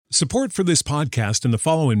Support for this podcast and the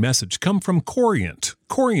following message come from Corient.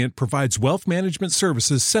 Corient provides wealth management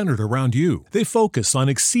services centered around you. They focus on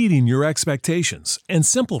exceeding your expectations and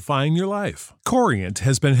simplifying your life. Corient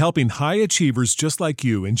has been helping high achievers just like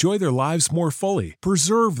you enjoy their lives more fully,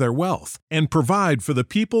 preserve their wealth, and provide for the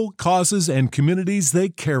people, causes, and communities they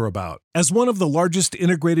care about. As one of the largest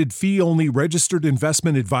integrated fee-only registered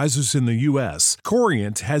investment advisors in the U.S.,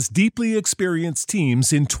 Corient has deeply experienced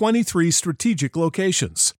teams in 23 strategic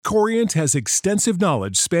locations. Corient has extensive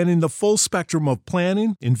knowledge spanning the full spectrum of planning,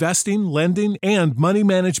 investing, lending, and money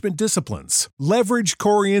management disciplines. Leverage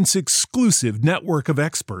Corient's exclusive network of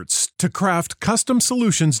experts to craft custom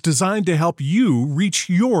solutions designed to help you reach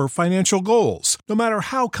your financial goals, no matter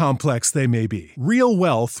how complex they may be. Real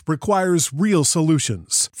wealth requires real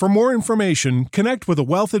solutions. For more information, connect with a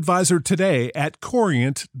wealth advisor today at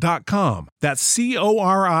Corient.com. That's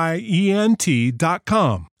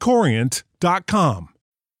Corient.com. Corient.com.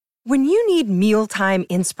 When you need mealtime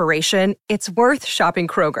inspiration, it's worth shopping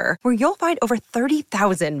Kroger, where you'll find over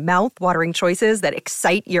 30,000 mouth-watering choices that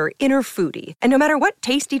excite your inner foodie. And no matter what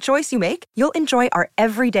tasty choice you make, you'll enjoy our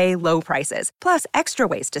everyday low prices, plus extra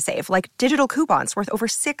ways to save, like digital coupons worth over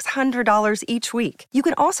 $600 each week. You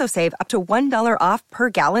can also save up to $1 off per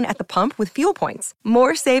gallon at the pump with fuel points.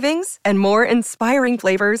 More savings and more inspiring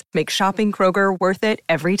flavors make shopping Kroger worth it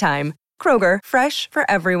every time. Kroger, fresh for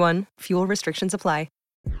everyone. Fuel restrictions apply.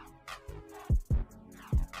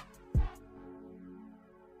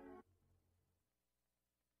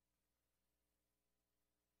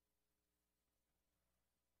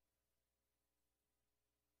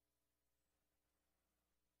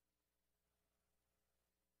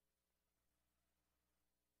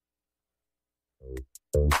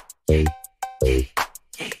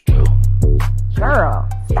 Girl,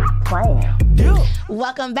 stop playing.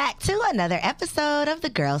 Welcome back to another episode of the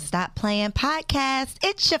Girl Stop Playing podcast.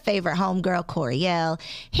 It's your favorite homegirl, Coriel,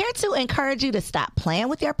 here to encourage you to stop playing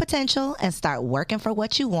with your potential and start working for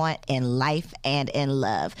what you want in life and in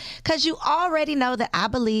love. Because you already know that I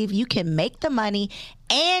believe you can make the money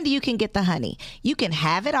and you can get the honey. You can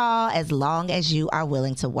have it all as long as you are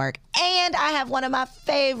willing to work. And I have one of my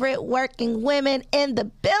favorite working women in the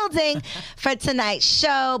building for tonight's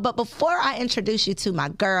show. But before I introduce you to my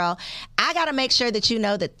girl, I got to make sure that you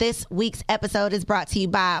know that this week's episode is brought to you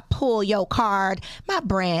by Pull Your Card, my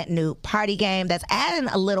brand new party game that's adding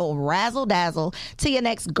a little razzle dazzle to your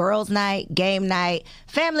next girls' night, game night,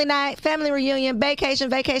 family reunion,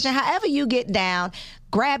 vacation, however you get down.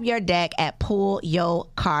 Grab your deck at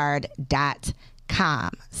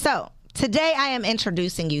pullyourcard.com. So today I am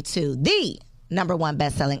introducing you to the #1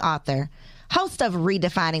 best-selling author, host of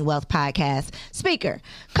Redefining Wealth podcast, speaker,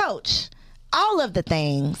 coach, all of the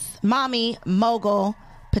things, mommy, mogul.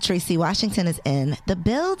 Patrice C. Washington is in the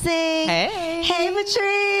building. Hey. Hey,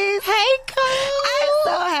 Patrice. Hey, Cole. I'm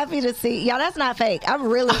so happy to see y'all. That's not fake. I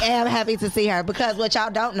really am happy to see her, because what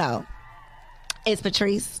y'all don't know is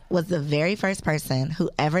Patrice was the very first person who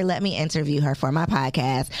ever let me interview her for my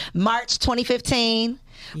podcast. March 2015.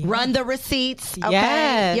 Yeah. Run the receipts. Okay.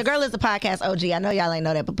 Yes. Your girl is a podcast OG. I know y'all ain't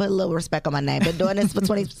know that, but put a little respect on my name. Been doing this for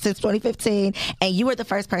since 2015. And you were the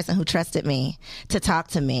first person who trusted me to talk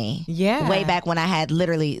to me. Yeah. Way back when I had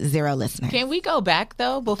literally 0 listeners. Can we go back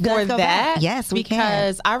though before that? Back. Yes, we can.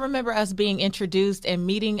 Because I remember us being introduced and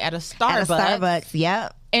meeting at a Starbucks. At a Starbucks,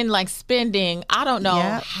 yep. And like spending, I don't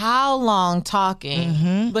know how long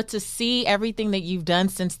talking, but to see everything that you've done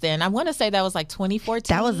since then, I want to say that was like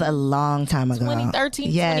 2014. That was a long time ago.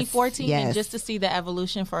 2013, 2014, and just to see the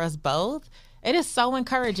evolution for us both, it is so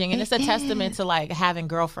encouraging, and it's a testament to like having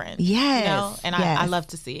girlfriends. Yes. You know? And I love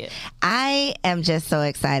to see it. I am just so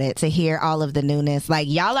excited to hear all of the newness. Like,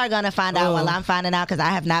 y'all are going to find out while I'm finding out, because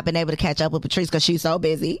I have not been able to catch up with Patrice because she's so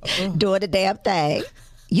busy doing the damn thing.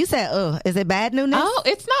 You said, is it bad newness? Oh,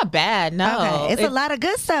 it's not bad, no. Okay. It's a lot of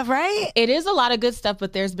good stuff, right? It is a lot of good stuff,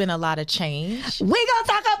 but there's been a lot of change. We gonna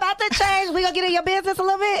talk about the change. We gonna get in your business a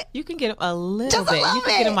little bit? You can get a little bit. You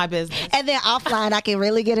can get in my business. And then offline, I can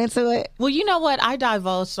really get into it. Well, you know what? I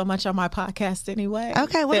divulge so much on my podcast anyway.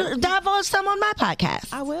 Okay, well, divulge some on my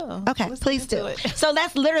podcast. I will. Okay, please do. So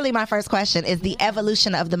that's literally my first question, is the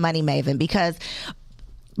evolution of the Money Maven. Because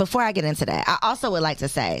before I get into that, I also would like to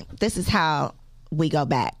say, this is how we go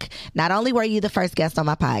back. Not only were you the first guest on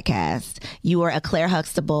my podcast, you were a Claire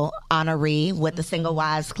Huxtable honoree with the Single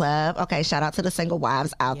Wives Club. Okay, shout out to the single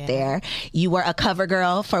wives out there. You were a cover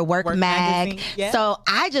girl for Work Mag. Yeah. So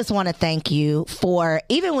I just want to thank you for,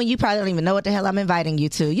 even when you probably don't even know what the hell I'm inviting you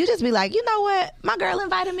to, you just be like, you know what, my girl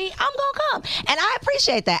invited me, I'm gonna come, and I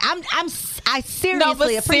appreciate that. I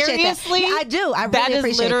seriously appreciate that. Yeah, I do. I really appreciate that. That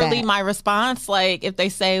is literally my response. Like if they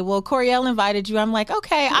say, well, Coriel invited you, I'm like,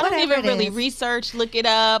 okay, I don't even really research, look it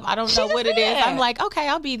up. I don't know what it is. I'm like, okay,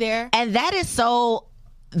 I'll be there. And that is so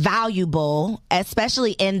valuable,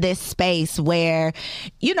 especially in this space where,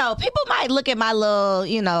 you know, people might look at my little,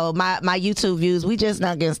 you know, my YouTube views. We just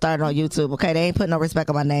not getting started on YouTube, okay? They ain't putting no respect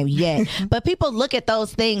on my name yet. But people look at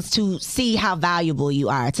those things to see how valuable you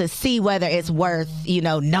are, to see whether it's worth, you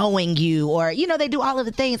know, knowing you, or, you know, they do all of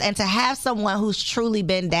the things. And to have someone who's truly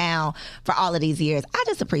been down for all of these years, I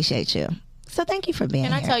just appreciate you. So thank you for being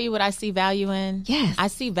here. Can I tell you what I see value in? Yes. I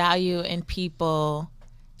see value in people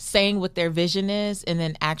saying what their vision is and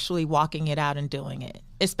then actually walking it out and doing it,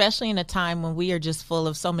 especially in a time when we are just full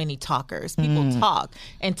of so many talkers. People talk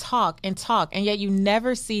and talk and talk, and yet you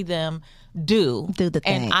never see them do the thing.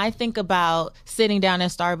 And I think about sitting down at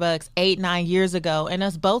Starbucks 8-9 years ago and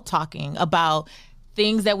us both talking about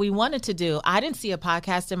things that we wanted to do. I didn't see a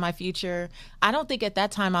podcast in my future. I don't think at that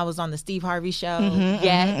time I was on the Steve Harvey show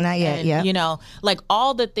yet. Not yet, and, yeah. You know, like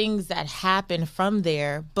all the things that happened from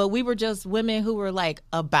there. But we were just women who were like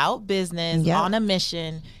about business, on a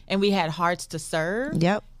mission, and we had hearts to serve.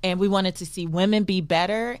 Yep. And we wanted to see women be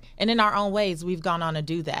better. And in our own ways, we've gone on to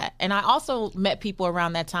do that. And I also met people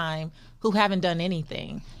around that time who haven't done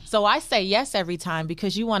anything. So I say yes every time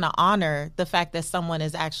because you want to honor the fact that someone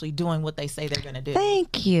is actually doing what they say they're going to do.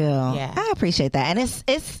 Thank you. Yeah. I appreciate that. And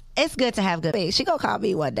it's good to have good. She gonna call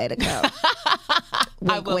me one day to come.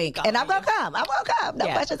 Wink, wink. And I'm gonna come. No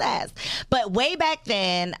questions asked. But way back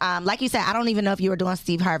then, like you said, I don't even know if you were doing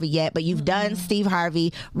Steve Harvey yet, but you've done Steve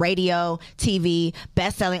Harvey, radio, TV,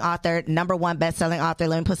 best-selling author, #1 best-selling author.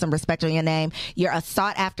 Let me put some respect on your name. You're a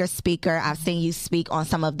sought-after speaker. I've seen you speak on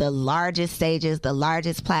some of the largest stages, the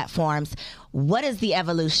largest platforms. What is the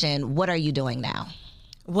evolution? What are you doing now?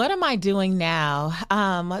 What am I doing now?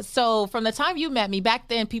 So from the time you met me, back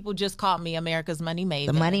then people just called me America's Money Maven.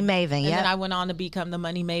 The Money Maven, yeah. And then I went on to become the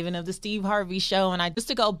Money Maven of the Steve Harvey Show. And just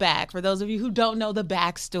to go back, for those of you who don't know the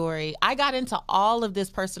backstory, I got into all of this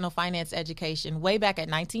personal finance education way back at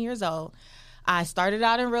 19 years old. I started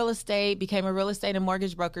out in real estate, became a real estate and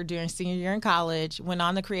mortgage broker during senior year in college, went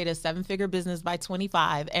on to create a 7-figure business by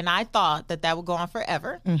 25. And I thought that would go on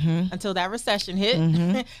forever until that recession hit.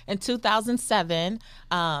 In 2007,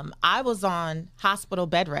 I was on hospital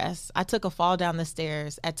bed rest. I took a fall down the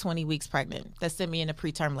stairs at 20 weeks pregnant. That sent me into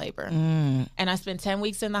preterm labor. And I spent 10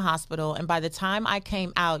 weeks in the hospital. And by the time I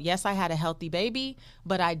came out, yes, I had a healthy baby,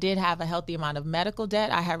 but I did have a healthy amount of medical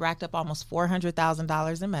debt. I had racked up almost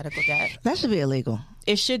 $400,000 in medical debt. That should be illegal.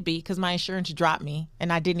 It should be, because my insurance dropped me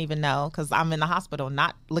and I didn't even know, because I'm in the hospital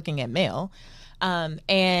not looking at mail.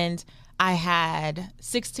 And I had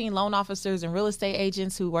 16 loan officers and real estate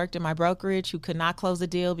agents who worked in my brokerage who could not close a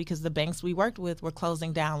deal because the banks we worked with were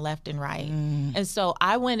closing down left and right. And so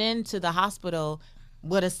I went into the hospital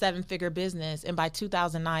with a 7-figure business. And by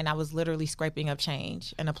 2009, I was literally scraping up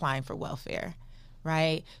change and applying for welfare.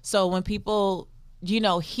 Right. So when people,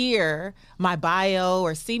 hear my bio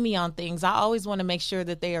or see me on things, I always want to make sure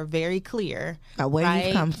that they are very clear. Where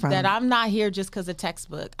you've come from. That I'm not here just because of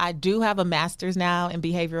textbook. I do have a master's now in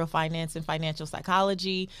behavioral finance and financial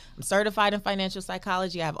psychology. I'm certified in financial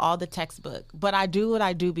psychology. I have all the textbook. But I do what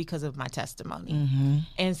I do because of my testimony.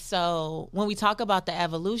 And so when we talk about the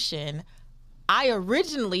evolution, I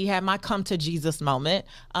originally had my come to Jesus moment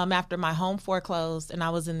after my home foreclosed, and I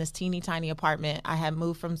was in this teeny tiny apartment. I had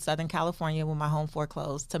moved from Southern California when my home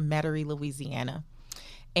foreclosed to Metairie, Louisiana.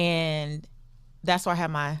 And that's where I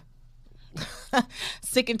had my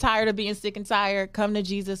sick and tired of being sick and tired, come to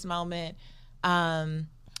Jesus moment.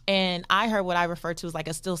 And I heard what I refer to as like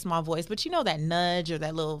a still small voice, but that nudge or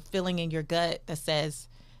that little feeling in your gut that says,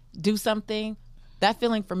 do something. That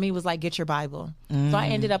feeling for me was like, get your Bible. So I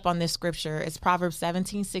ended up on this scripture. It's Proverbs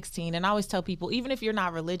 17:16. And I always tell people, even if you're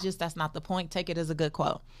not religious, that's not the point. Take it as a good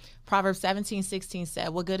quote. Proverbs 17:16 said,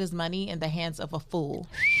 what good is money in the hands of a fool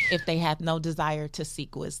if they have no desire to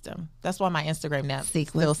seek wisdom? That's why my Instagram now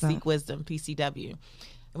Seek Wisdom, PCW.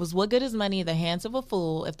 It was, what good is money in the hands of a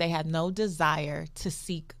fool if they had no desire to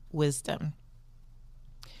seek wisdom?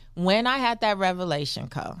 When I had that revelation,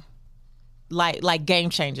 like game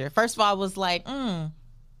changer. First of all, I was like,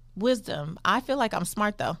 wisdom. I feel like I'm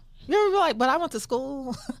smart though. You ever be like, but I went to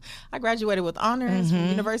school. I graduated with honors from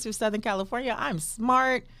University of Southern California. I'm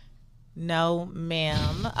smart. No,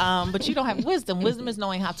 ma'am. But you don't have wisdom. Wisdom is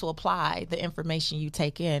knowing how to apply the information you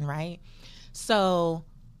take in, right? So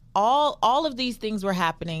all of these things were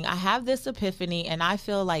happening. I have this epiphany, and I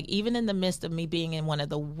feel like even in the midst of me being in one of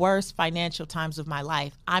the worst financial times of my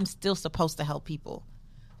life, I'm still supposed to help people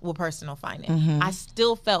with personal finance. I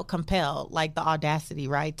still felt compelled, like the audacity,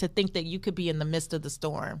 right, to think that you could be in the midst of the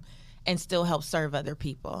storm and still help serve other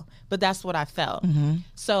people. But that's what I felt.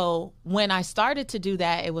 So when I started to do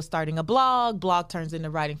that, it was starting a blog turns into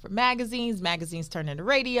writing for magazines turn into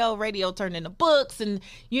radio turned into books, and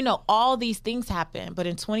all these things happen. But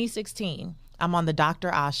in 2016, I'm on the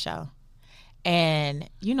Dr. Oz show. And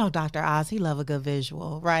Dr. Oz, he love a good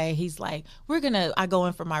visual, right? He's like, I go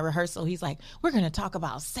in for my rehearsal. He's like, we're going to talk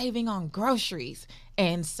about saving on groceries.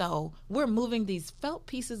 And so we're moving these felt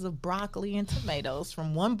pieces of broccoli and tomatoes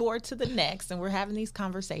from one board to the next. And we're having these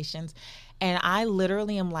conversations. And I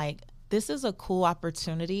literally am like, this is a cool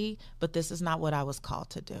opportunity, but this is not what I was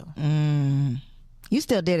called to do. You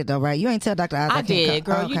still did it though, right? You ain't tell Dr. Oz. I did,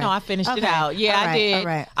 girl. Okay. I finished it out. Yeah, I did. All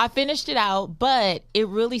right. I finished it out, but it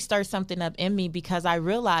really stirred something up in me because I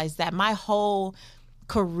realized that my whole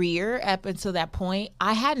career up until that point,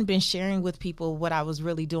 I hadn't been sharing with people what I was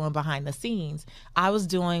really doing behind the scenes. I was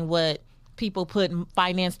doing what people put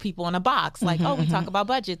finance people in a box, like, we talk about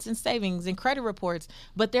budgets and savings and credit reports.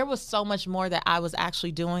 But there was so much more that I was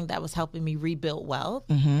actually doing that was helping me rebuild wealth.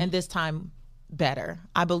 And this time, better.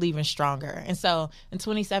 I believe in stronger. And so in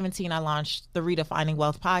 2017, I launched the Redefining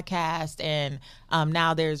Wealth podcast. And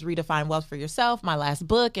now there's Redefine Wealth for Yourself, my last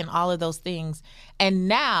book, and all of those things. And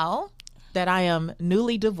now that I am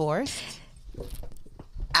newly divorced,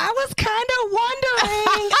 I was kind of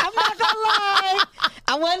wondering. I'm not going to lie.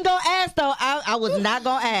 I wasn't going to ask, though. I was not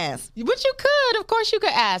going to ask. But you could. Of course you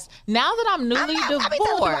could ask. Now that I'm newly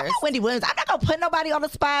divorced. Wendy Williams, I'm not going to put nobody on the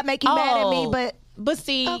spot, make you mad at me, But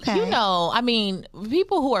see,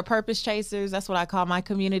 people who are purpose chasers, that's what I call my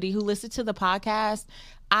community, who listen to the podcast,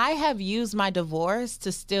 I have used my divorce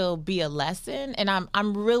to still be a lesson. And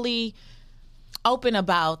I'm really open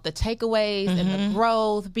about the takeaways and the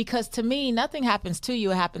growth, because to me, nothing happens to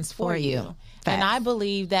you, it happens for you. And I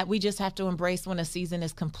believe that we just have to embrace when a season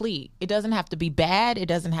is complete. It doesn't have to be bad. It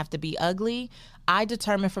doesn't have to be ugly. I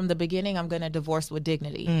determined from the beginning I'm going to divorce with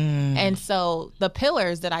dignity. And so the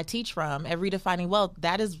pillars that I teach from at Redefining Wealth,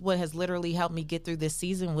 that is what has literally helped me get through this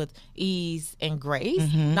season with ease and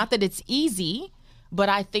grace. Not that it's easy, but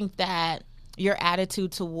I think that your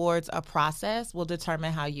attitude towards a process will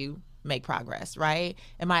determine how you make progress, right?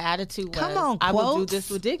 And my attitude was, I will do this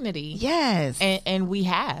with dignity. Yes. And we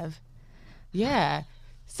have. Yeah.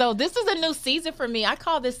 So this is a new season for me. I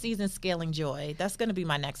call this season Scaling Joy. That's going to be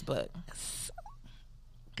my next book.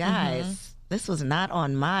 Guys, this was not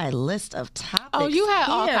on my list of topics. Oh, you had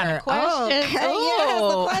all kind of questions. Okay. Yes,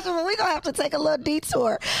 the question, but we're going to have to take a little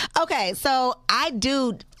detour. Okay, so I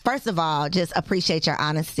do, first of all, just appreciate your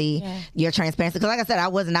honesty, your transparency. Because like I said, I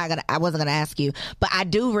wasn't going to ask you. But I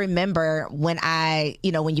do remember when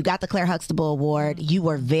when you got the Claire Huxtable Award, you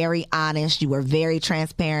were very honest. You were very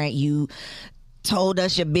transparent. You told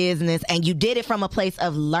us your business, and you did it from a place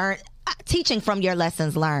of teaching from your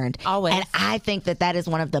lessons learned. Always. And I think that is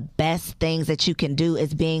one of the best things that you can do,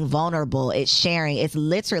 is being vulnerable. It's sharing. It's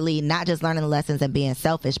literally not just learning the lessons and being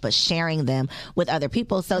selfish, but sharing them with other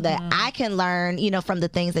people so that I can learn, from the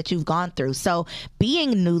things that you've gone through. So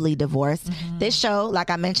being newly divorced, this show, like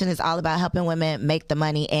I mentioned, is all about helping women make the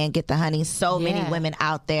money and get the honey. So many women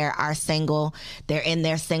out there are single. They're in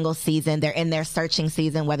their single season. They're in their searching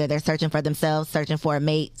season, whether they're searching for themselves, searching for a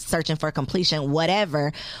mate, searching for completion,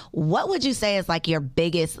 whatever. What would you say is like your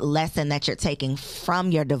biggest lesson that you're taking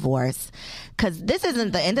from your divorce? Because this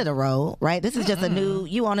isn't the end of the road, right? This is just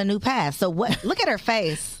you on a new path. So look at her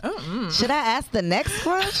face. Should I ask the next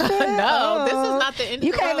question? No, this is not the end of the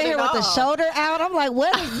road. You came in here with the shoulder out. I'm like,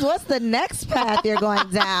 what's the next path you're going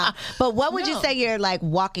down? But what would you say you're like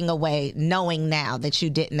walking away knowing now that you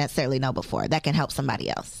didn't necessarily know before that can help somebody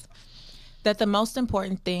else? That the most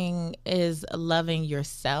important thing is loving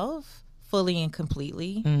yourself fully and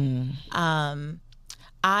completely.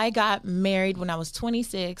 I got married when I was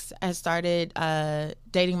 26. I started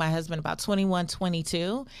dating my husband about 21,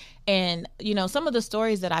 22. And, some of the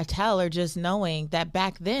stories that I tell are just knowing that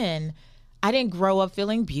back then, I didn't grow up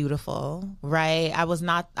feeling beautiful, right? I was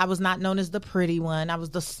not known as the pretty one. I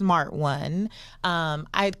was the smart one.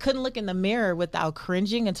 I couldn't look in the mirror without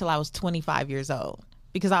cringing until I was 25 years old.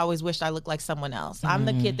 because I always wished I looked like someone else. I'm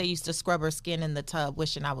the kid that used to scrub her skin in the tub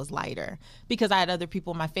wishing I was lighter because I had other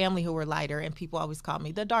people in my family who were lighter, and people always called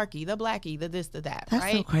me the darkie, the blackie, the this, the that. That's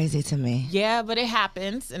right? so crazy to me. Yeah, but it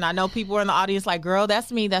happens. And I know people are in the audience like, girl,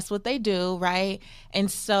 that's me. That's what they do, right?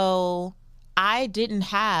 And so I didn't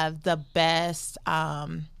have the best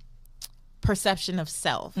perception of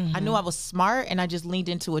self. I knew I was smart and I just leaned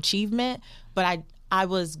into achievement, but I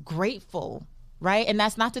was grateful, right? And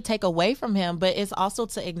that's not to take away from him, but it's also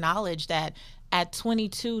to acknowledge that at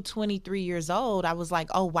 22, 23 years old, I was like,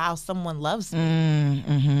 oh, wow, someone loves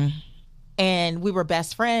me. And we were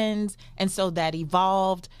best friends. And so that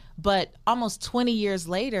evolved. But almost 20 years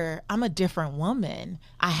later, I'm a different woman.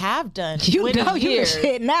 I have done 20 years. You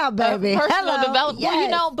shit now, baby. Personal development. Yes. Well, you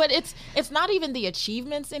know, but it's not even the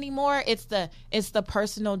achievements anymore. It's the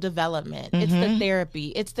personal development. It's the therapy.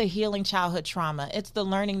 It's the healing childhood trauma. It's the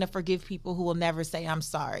learning to forgive people who will never say I'm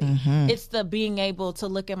sorry. It's the being able to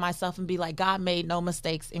look at myself and be like, God made no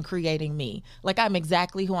mistakes in creating me. Like, I'm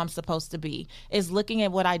exactly who I'm supposed to be. It's looking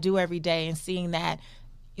at what I do every day and seeing that,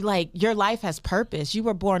 like, your life has purpose. You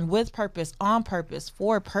were born with purpose, on purpose,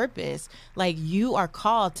 for purpose. Like, you are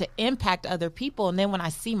called to impact other people. And then when I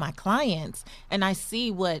see my clients and I see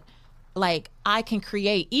what, like, I can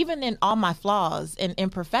create, even in all my flaws and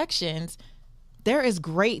imperfections, there is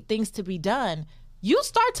great things to be done. You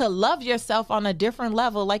start to love yourself on a different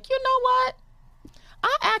level. Like, you know what?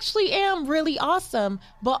 I actually am really awesome,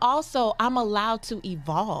 but also I'm allowed to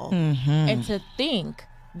evolve and to think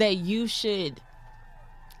that you should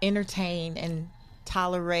entertain and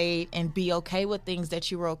tolerate and be okay with things that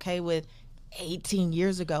you were okay with 18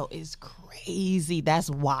 years ago is crazy. That's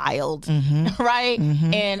wild, right?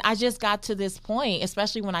 And I just got to this point,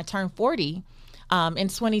 especially when I turned 40 in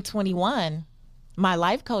 2021. My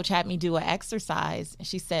life coach had me do an exercise.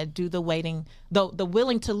 She said, do the willing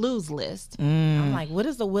to lose list. I'm like, what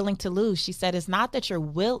is the willing to lose? She said, it's not that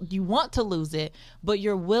you want to lose it, but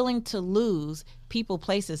you're willing to lose people,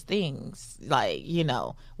 places, things, like, you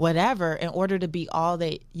know, whatever, in order to be all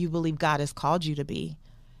that you believe God has called you to be.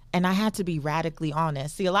 And I had to be radically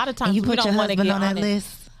honest. See, a lot of times you we don't want to get on that honest.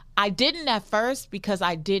 list? I didn't at first because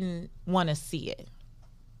I didn't want to see it.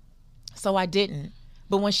 So I didn't.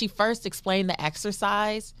 But when she first explained the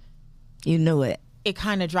exercise, you knew it. It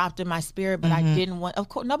kind of dropped in my spirit, but I didn't want, of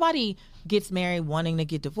course, nobody gets married wanting to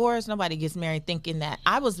get divorced. Nobody gets married thinking that.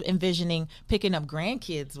 I was envisioning picking up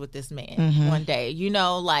grandkids with this man one day, you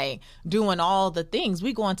know, like doing all the things.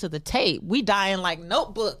 We going to the tape. We dying like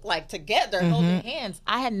Notebook, like together, holding hands.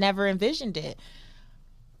 I had never envisioned it.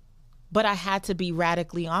 But I had to be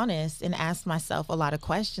radically honest and ask myself a lot of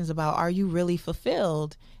questions about, are you really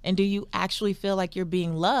fulfilled? And do you actually feel like you're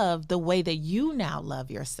being loved the way that you now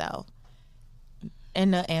love yourself?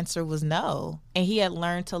 And the answer was no. And he had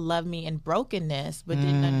learned to love me in brokenness, but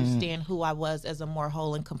didn't understand who I was as a more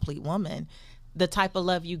whole and complete woman. The type of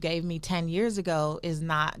love you gave me 10 years ago is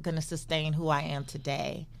not going to sustain who I am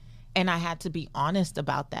today. And I had to be honest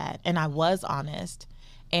about that. And I was honest.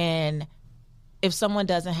 And if someone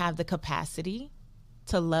doesn't have the capacity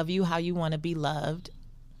to love you how you want to be loved,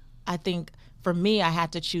 I think for me, I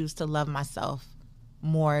had to choose to love myself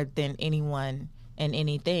more than anyone and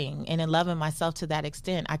anything. And in loving myself to that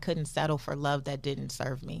extent, I couldn't settle for love that didn't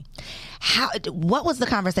serve me. What was the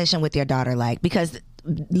conversation with your daughter like? Because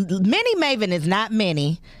Minnie Maven is not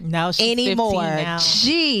Minnie anymore. Now.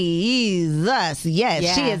 Jesus. Yes,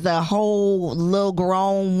 yeah. She is a whole little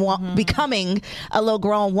grown becoming a little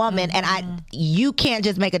grown woman. And you can't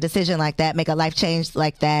just make a decision like that, make a life change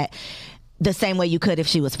like that the same way you could if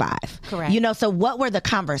she was 5. Correct. You know, so what were the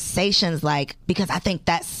conversations like? Because I think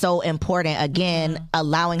that's so important. Again,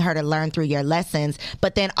 allowing her to learn through your lessons,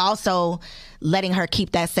 but then also letting her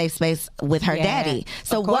keep that safe space with her daddy.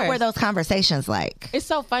 So what were those conversations like? It's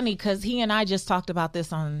so funny because he and I just talked about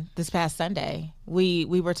this on this past Sunday. We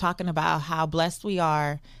were talking about how blessed we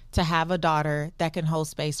are to have a daughter that can hold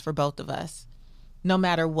space for both of us. No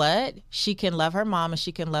matter what, she can love her mom and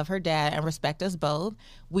she can love her dad and respect us both.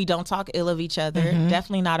 We don't talk ill of each other.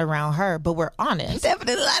 Definitely not around her, but we're honest.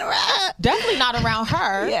 Definitely not around her. Definitely not around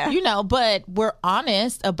her, you know, but we're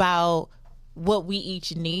honest about what we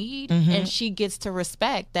each need. And she gets to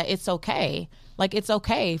respect that it's okay. Like, it's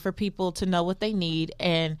okay for people to know what they need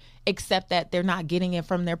and accept that they're not getting it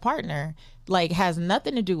from their partner. Like, has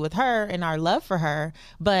nothing to do with her and our love for her.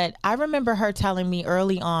 But I remember her telling me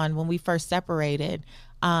early on when we first separated,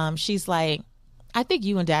 she's like, I think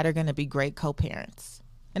you and dad are going to be great co-parents.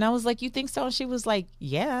 And I was like, you think so? And she was like,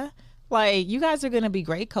 yeah, like, you guys are going to be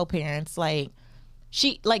great co-parents. Like,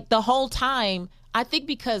 she, like, the whole time, I think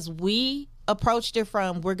because we approached it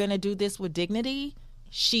from, we're going to do this with dignity,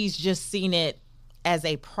 she's just seen it as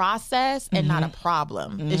a process and not a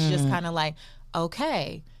problem. It's just kind of like,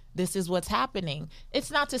 okay, this is what's happening.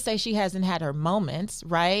 It's not to say she hasn't had her moments,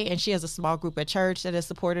 right? And she has a small group at church that has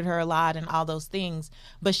supported her a lot and all those things.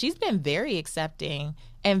 But she's been very accepting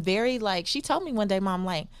and very like, she told me one day, Mom,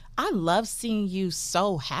 like, I love seeing you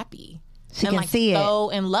so happy. She and can like see so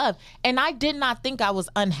in love. And I did not think I was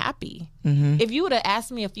unhappy. If you would have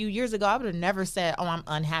asked me a few years ago, I would have never said, oh, I'm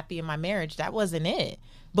unhappy in my marriage. That wasn't it.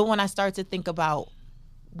 But when I started to think about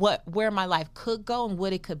where my life could go and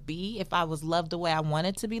what it could be if I was loved the way I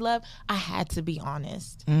wanted to be loved, I had to be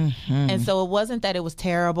honest. And so it wasn't that it was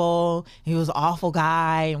terrible, he was an awful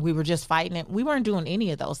guy, and we were just fighting it. We weren't doing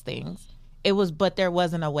any of those things. It was, but there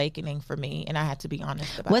was an awakening for me, and I had to be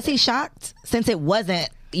honest about it. Was he shocked since it wasn't,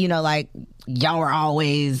 like y'all were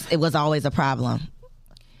always, it was always a problem?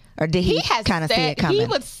 Or did he kind of see it coming? He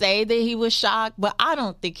would say that he was shocked, but I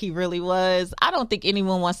don't think he really was. I don't think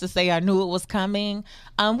anyone wants to say I knew it was coming.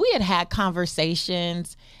 We had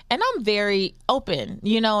conversations, and I'm very open,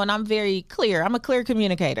 and I'm very clear. I'm a clear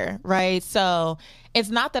communicator, right? So it's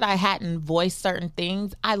not that I hadn't voiced certain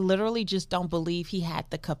things. I literally just don't believe he had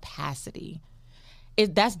the capacity.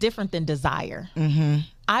 That's different than desire.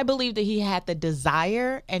 I believe that he had the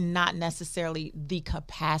desire and not necessarily the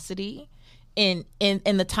capacity in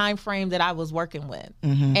the time frame that I was working with.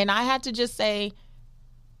 And I had to just say,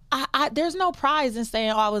 there's no prize in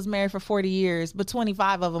saying, I was married for 40 years, but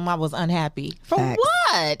 25 of them I was unhappy. For Facts.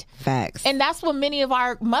 what? Facts. And that's what many of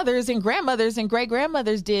our mothers and grandmothers and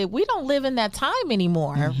great-grandmothers did. We don't live in that time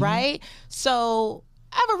anymore, right? So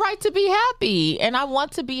I have a right to be happy, and I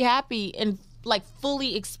want to be happy and like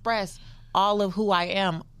fully express all of who I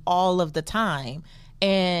am all of the time.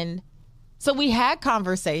 And so we had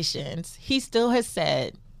conversations. He still has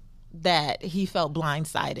said that he felt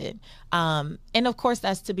blindsided. And of course,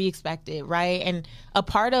 that's to be expected, right? And a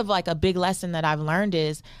part of like a big lesson that I've learned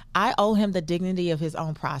is I owe him the dignity of his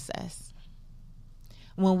own process.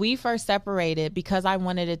 When we first separated, because I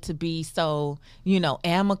wanted it to be so,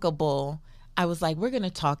 amicable, I was like, we're going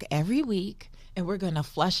to talk every week. And we're going to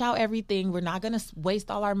flush out everything. We're not going to waste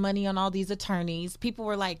all our money on all these attorneys. People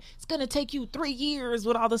were like, it's going to take you 3 years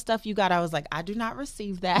with all the stuff you got. I was like, I do not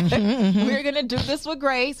receive that. We're going to do this with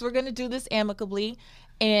grace. We're going to do this amicably.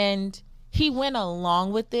 And he went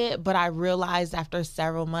along with it. But I realized after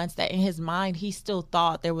several months that in his mind, he still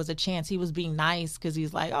thought there was a chance. He was being nice because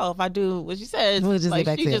he's like, oh, if I do what she says, we'll just like,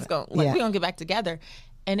 get back together. we're going to get back together.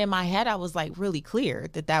 And in my head, I was like really clear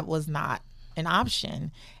that was not an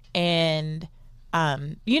option. And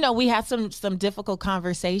we had some difficult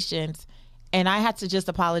conversations, and I had to just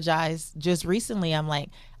apologize just recently. I'm like,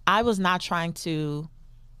 I was not trying to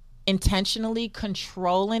intentionally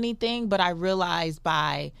control anything, but I realized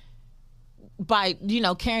by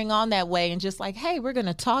carrying on that way and just like, hey, we're going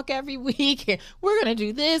to talk every week and we're going to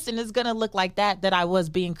do this and it's going to look like that I was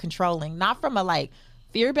being controlling, not from a like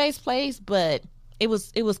fear-based place, but it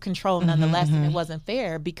was control nonetheless. And it wasn't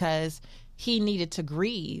fair because he needed to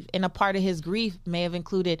grieve, and a part of his grief may have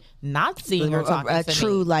included not seeing her talking to me. A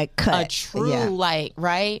true like cut. A true like,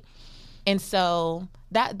 right? And so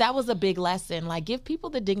that was a big lesson. Like, give people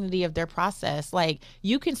the dignity of their process. Like,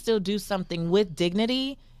 you can still do something with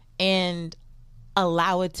dignity and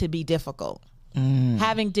allow it to be difficult.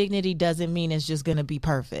 Having dignity doesn't mean it's just going to be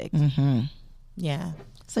perfect. Yeah.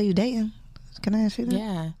 So you dating? Can I ask you that?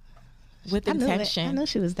 Yeah. With intention. I knew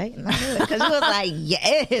she was dating. I knew it. Because she was like,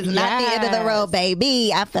 yes, not the end of the road,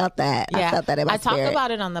 baby. I felt that. Yeah. I felt that in my spirit. I talked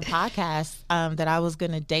about it on the podcast that I was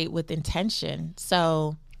going to date with intention.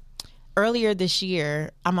 So earlier this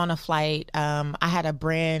year, I'm on a flight. I had a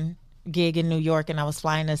brand gig in New York, and I was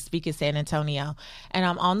flying to speak in San Antonio. And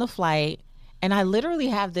I'm on the flight, and I literally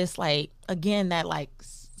have this, like, again, that, like,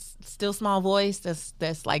 still small voice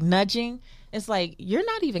that's like nudging. It's like, you're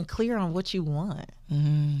not even clear on what you want.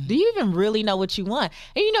 Do you even really know what you want?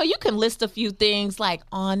 And, you can list a few things like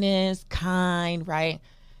honest, kind, right?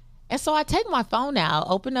 And so I take my phone out,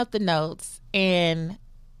 open up the notes, and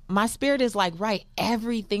my spirit is like, write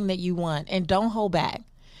everything that you want and don't hold back.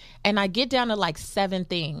 And I get down to like 7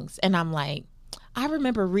 things, and I'm like, I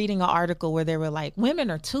remember reading an article where they were like, women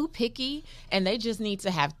are too picky and they just need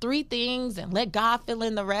to have 3 things and let God fill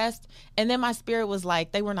in the rest. And then my spirit was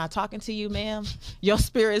like, they were not talking to you, ma'am. Your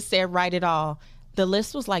spirit said, write it all. The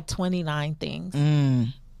list was like 29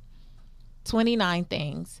 things. 29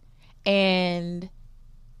 things. And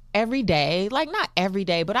every day, like not every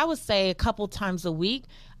day, but I would say a couple times a week,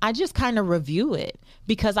 I just kind of review it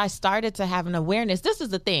because I started to have an awareness. This is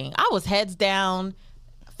the thing. I was heads down,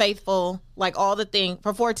 faithful, like all the thing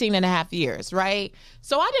for 14 and a half years, right?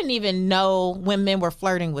 So I didn't even know when men were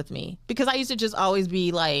flirting with me because I used to just always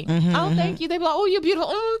be like, oh, thank you. They'd be like, oh, you're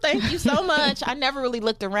beautiful. Thank you so much. I never really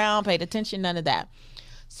looked around, paid attention, none of that.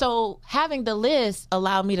 So having the list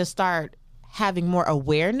allowed me to start having more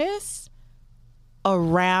awareness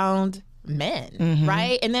around men,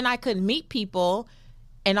 right? And then I could meet people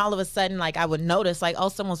and all of a sudden, like I would notice like, oh,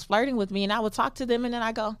 someone's flirting with me and I would talk to them and then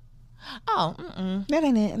I go, oh, that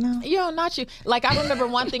ain't it. No, not you. Like I remember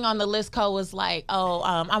one thing on the list, Cole, was like,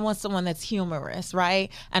 I want someone that's humorous,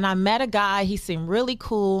 right? And I met a guy. He seemed really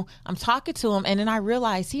cool. I'm talking to him, and then I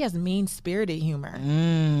realized he has mean-spirited humor.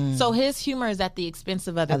 So his humor is at the expense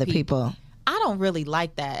of other people. I don't really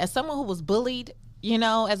like that. As someone who was bullied, you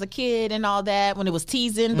know, as a kid and all that, when it was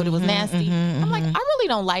teasing, but it was nasty. I'm like, I really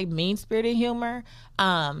don't like mean-spirited humor.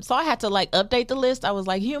 So I had to like update the list. I was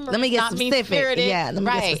like, humor, let me get not specific. mean-spirited. Yeah, let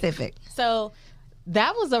me get specific. So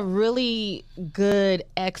that was a really good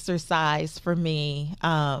exercise for me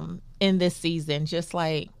in this season. Just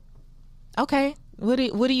like, okay, what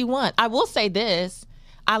do you want? I will say this.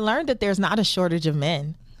 I learned that there's not a shortage of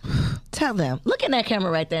men. Tell them. Look in that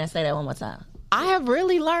camera right there and say that one more time. I have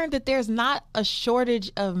really learned that there's not a shortage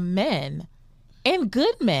of men and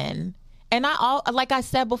good men. And like I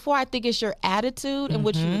said before, I think it's your attitude and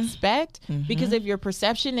what you expect. Because if your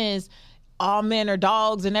perception is all men are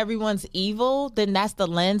dogs and everyone's evil, then that's the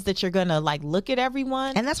lens that you're going to like look at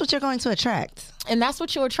everyone. And that's what you're going to attract. And that's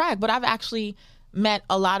what you attract. But I've actually met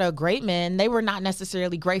a lot of great men. They were not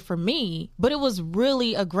necessarily great for me, but it was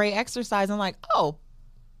really a great exercise. I'm like, oh,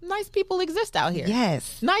 nice people exist out here.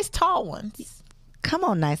 Yes. Nice tall ones. Come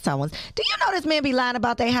on, nice tall ones. Do you notice men be lying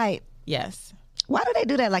about their height? Yes. Why do they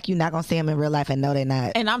do that like you're not going to see them in real life and know they're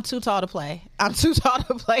not? And I'm too tall to play. I'm too tall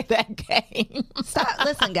to play that game. Stop.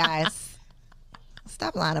 Listen, guys.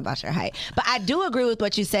 Stop lying about your height. But I do agree with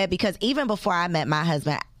what you said because even before I met my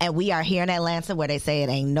husband, and we are here in Atlanta where they say it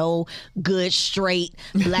ain't no good, straight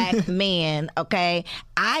black men, okay?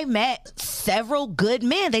 I met several good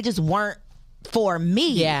men. They just weren't for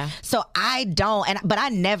me. Yeah. So I don't, but I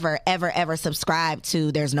never, ever, ever subscribe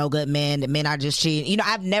to there's no good men, that men are just cheating. You know,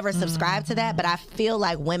 I've never subscribed to that, but I feel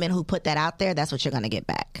like women who put that out there, that's what you're going to get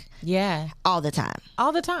back. Yeah. All the time.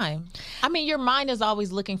 All the time. I mean, your mind is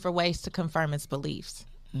always looking for ways to confirm its beliefs.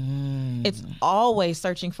 It's always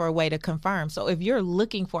searching for a way to confirm. So if you're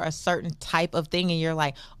looking for a certain type of thing and you're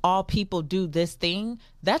like, all people do this thing,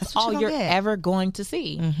 that's all you're ever going to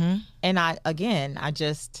see. And I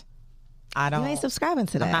don't. You ain't subscribing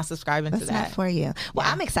to that. I'm not subscribing to that. That's not for you. Well,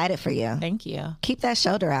 I'm excited for you. Thank you. Keep that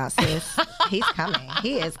shoulder out, sis. He's coming.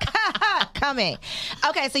 He is coming.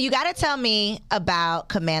 Okay, so you got to tell me about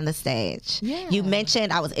Command the Stage. Yeah. You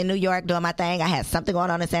mentioned I was in New York doing my thing. I had something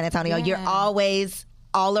going on in San Antonio. Yeah. You're always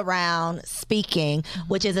all around speaking,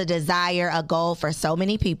 which is a desire, a goal for so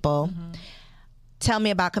many people. Tell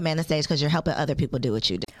me about Command the Stage because you're helping other people do what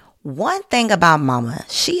you do. One thing about Mama,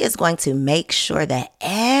 she is going to make sure that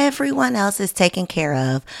everyone else is taken care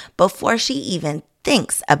of before she even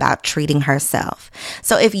thinks about treating herself.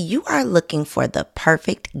 So if you are looking for the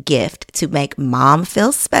perfect gift to make mom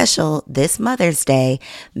feel special this Mother's Day,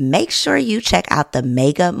 make sure you check out the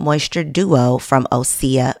Mega Moisture Duo from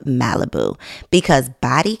Osea Malibu because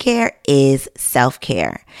body care is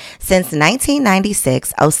self-care. Since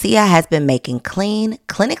 1996, Osea has been making clean,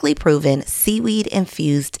 clinically proven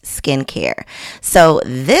seaweed-infused skincare. So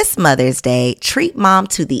this Mother's Day, treat mom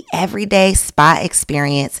to the everyday spa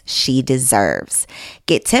experience she deserves.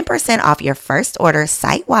 Get 10% off your first order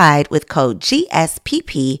site-wide with code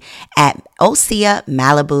GSPP at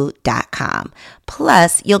OseaMalibu.com.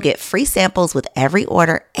 Plus, you'll get free samples with every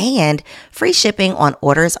order and free shipping on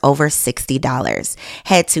orders over $60.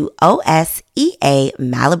 Head to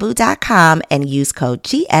OSEAMalibu.com and use code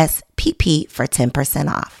GSPP for 10%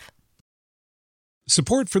 off.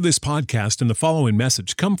 Support for this podcast and the following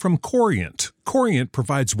message come from Corient. Corient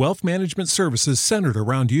provides wealth management services centered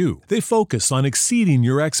around you. They focus on exceeding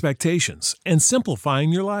your expectations and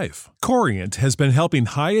simplifying your life. Corient has been helping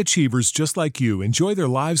high achievers just like you enjoy their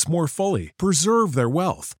lives more fully, preserve their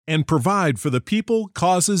wealth, and provide for the people,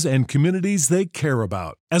 causes, and communities they care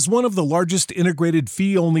about. As one of the largest integrated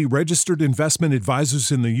fee-only registered investment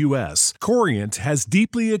advisors in the U.S., Corient has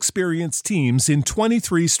deeply experienced teams in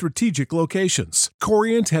 23 strategic locations.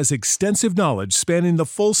 Corient has extensive knowledge spanning the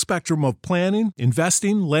full spectrum of plan planning,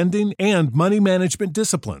 investing, lending, and money management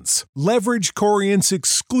disciplines. Leverage Corient's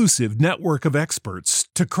exclusive network of experts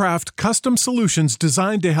to craft custom solutions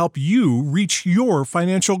designed to help you reach your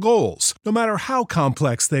financial goals, no matter how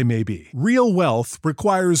complex they may be. Real wealth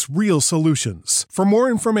requires real solutions. For more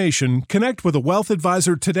information, connect with a wealth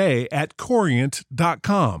advisor today at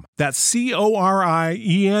Corient.com. That's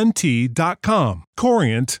Corient.com.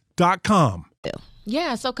 Corient.com.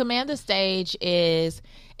 Yeah, so Command the Stage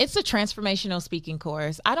it's a transformational speaking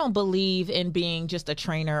course. I don't believe in being just a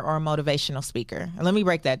trainer or a motivational speaker. Let me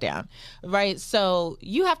break that down, right? So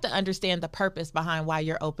you have to understand the purpose behind why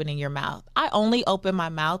you're opening your mouth. I only open my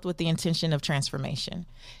mouth with the intention of transformation.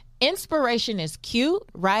 Inspiration is cute,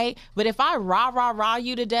 right? But if I rah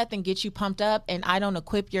you to death and get you pumped up and I don't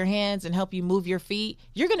equip your hands and help you move your feet,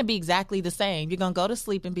 you're going to be exactly the same. You're going to go to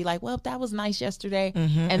sleep and be like, well, that was nice yesterday.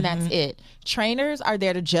 And that's it. Trainers are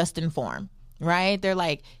there to just inform, right? They're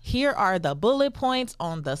like, here are the bullet points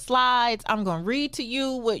on the slides. I'm going to read to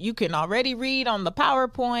you what you can already read on the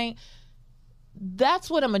PowerPoint. That's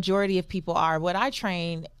what a majority of people are. What I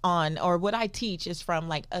train on or what I teach is from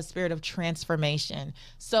like a spirit of transformation.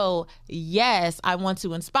 So yes, I want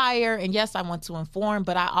to inspire and yes, I want to inform,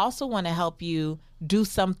 but I also want to help you do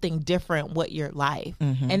something different with your life.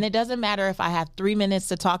 And it doesn't matter if I have 3 minutes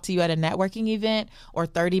to talk to you at a networking event or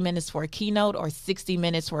 30 minutes for a keynote or 60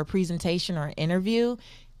 minutes for a presentation or an interview.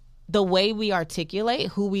 The way we articulate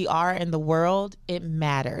who we are in the world, it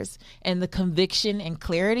matters. And the conviction and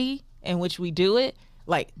clarity in which we do it,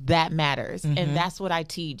 like that matters. And that's what I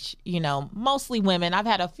teach, mostly women. I've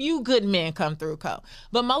had a few good men come through,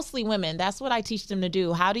 but mostly women. That's what I teach them to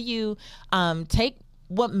do. How do you take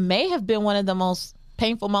what may have been one of the most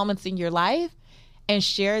painful moments in your life and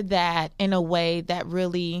share that in a way that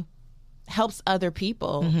really helps other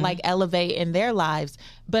people like elevate in their lives?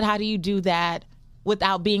 But how do you do that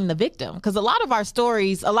without being the victim? Because a lot of our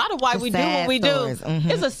stories, a lot of why we do what we do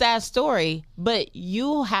is a sad story, but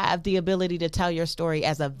you have the ability to tell your story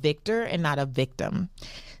as a victor and not a victim.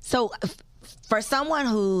 So for someone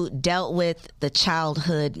who dealt with the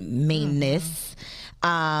childhood meanness,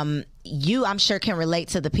 you, I'm sure, can relate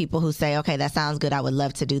to the people who say, okay, that sounds good. I would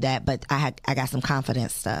love to do that, but I got some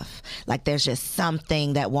confidence stuff. Like there's just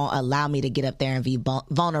something that won't allow me to get up there and be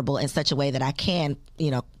vulnerable in such a way that I can,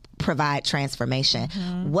 provide transformation.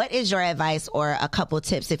 What is your advice or a couple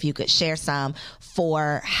tips, if you could share some,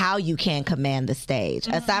 for how you can command the stage?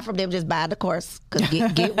 Aside from them just buy the course, because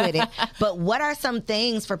get with it. But what are some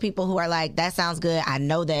things for people who are like, that sounds good. I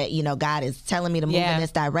know that, God is telling me to move in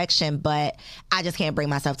this direction, but I just can't bring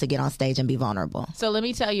myself to get on stage and be vulnerable. So let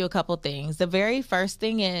me tell you a couple things. The very first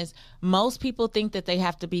thing is most people think that they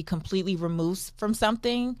have to be completely removed from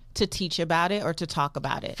something to teach about it or to talk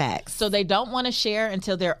about it. Facts. So they don't want to share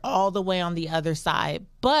until they're all the way on the other side.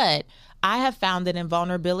 But I have found that in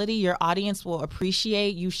vulnerability, your audience will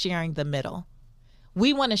appreciate you sharing the middle.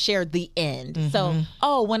 We want to share the end. So,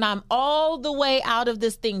 when I'm all the way out of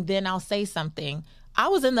this thing, then I'll say something. I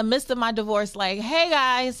was in the midst of my divorce like, hey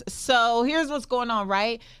guys, so here's what's going on,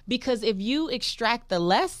 right? Because if you extract the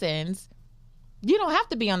lessons, you don't have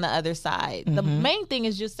to be on the other side. The main thing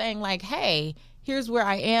is just saying like, hey, here's where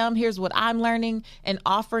I am, here's what I'm learning, and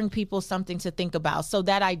offering people something to think about. So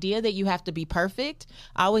that idea that you have to be perfect,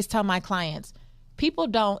 I always tell my clients, people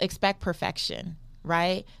don't expect perfection,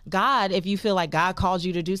 right? God, if you feel like God calls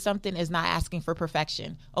you to do something, is not asking for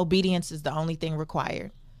perfection. Obedience is the only thing required.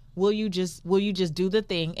 Will you just do the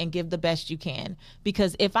thing and give the best you can?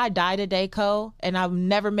 Because if I die today, and I've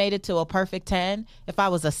never made it to a perfect 10, if I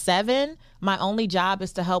was a 7, my only job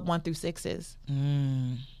is to help 1 through 6s.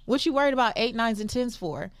 What you worried about 8, 9s, and 10s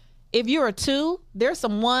for? If you're a 2, there's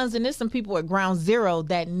some 1s and there's some people at ground zero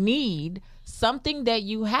that need something that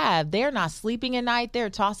you have. They're not sleeping at night. They're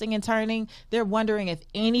tossing and turning. They're wondering if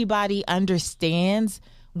anybody understands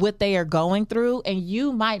what they are going through, and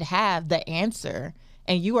you might have the answer.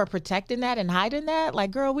 And you are protecting that and hiding that? Like,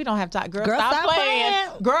 girl, we don't have time. Girl, stop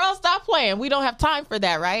playing. Girl, stop playing. We don't have time for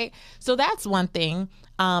that, right? So that's one thing.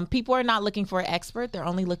 People are not looking for an expert. They're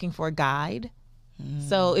only looking for a guide.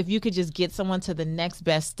 So if you could just get someone to the next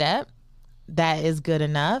best step, that is good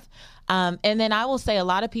enough. And then I will say a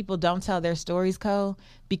lot of people don't tell their stories,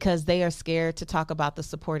 because they are scared to talk about the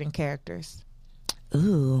supporting characters.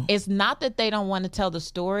 Ooh. It's not that they don't want to tell the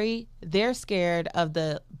story. They're scared of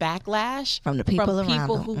the backlash from the people around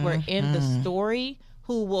people them. who were in the story,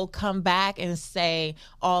 who will come back and say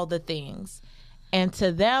all the things. And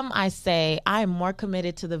to them, I say, I am more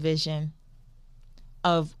committed to the vision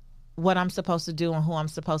of what I'm supposed to do and who I'm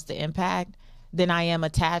supposed to impact than I am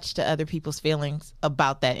attached to other people's feelings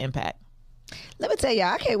about that impact. Let me tell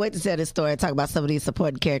y'all, I can't wait to tell this story and talk about some of these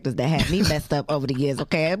supporting characters that have me messed up over the years.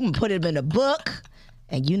 Okay, I'm going to put them in a book.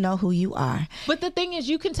 And you know who you are. But the thing is,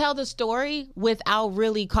 you can tell the story without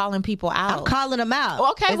really calling people out. I'm calling them out.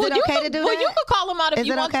 Okay, is well, it okay to do that? You can call them out if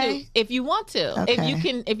you want okay? to. If you want to.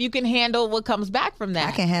 Okay. If you can handle what comes back from that.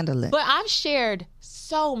 I can handle it. But I've shared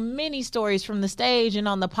so many stories from the stage and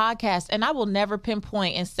on the podcast, and I will never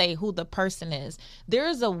pinpoint and say who the person is. There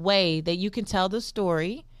is a way that you can tell the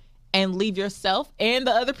story and leave yourself and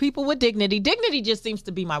the other people with dignity. Dignity just seems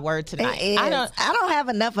to be my word tonight. I don't have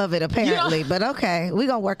enough of it apparently, but okay, we're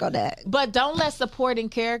gonna work on that. But don't let supporting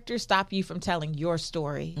characters stop you from telling your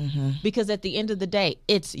story, because at the end of the day,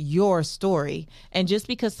 it's your story. And just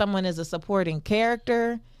because someone is a supporting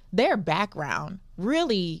character, their background,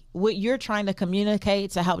 really what you're trying to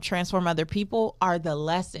communicate to help transform other people are the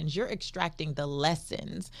lessons. You're extracting the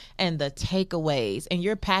lessons and the takeaways, and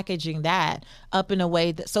you're packaging that up in a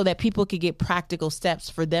way that, so that people could get practical steps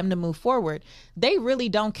for them to move forward. They really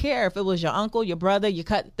don't care if it was your uncle, your brother, your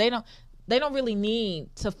cut. They don't really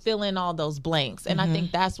need to fill in all those blanks. And I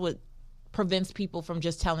think that's what prevents people from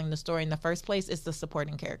just telling the story in the first place, is the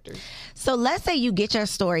supporting characters. So let's say you get your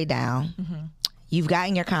story down. You've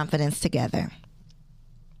gotten your confidence together.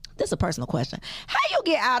 This is a personal question. How you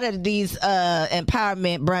get out of these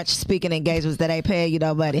empowerment brunch speaking engagements that ain't paying you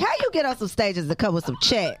no money? How you get on some stages to come with some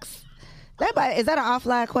checks? Is that an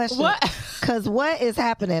offline question? What? Because what is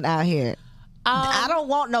happening out here? I don't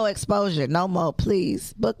want no exposure no more.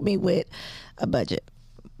 Please book me with a budget.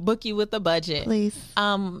 Book you with a budget. Please.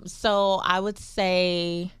 So I would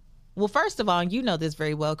say, well, first of all, you know this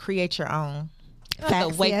very well, create your own.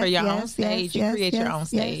 Facts, wait for your own stage. You create your own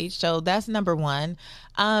stage. So that's number one.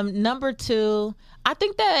 Number two, I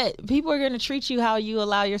think that people are going to treat you how you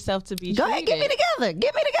allow yourself to be treated. Go ahead, get me together.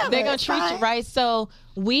 They're going to treat you right. So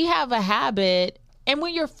we have a habit, and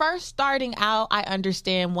when you're first starting out, I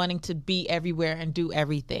understand wanting to be everywhere and do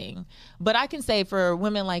everything. But I can say for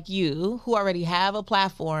women like you who already have a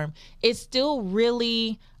platform, it's still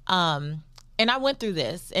really, and I went through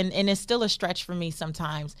this, and it's still a stretch for me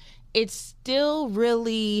sometimes. It's still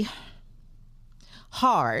really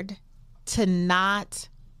hard to not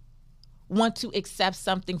want to accept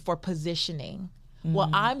something for positioning. Well,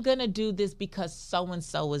 I'm going to do this because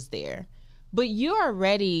so-and-so is there. But you're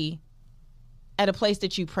already at a place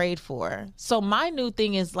that you prayed for. So my new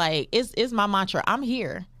thing is is my mantra. I'm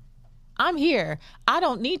here. I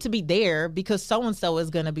don't need to be there because so-and-so is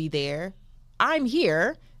going to be there. I'm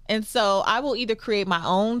here. And so I will either create my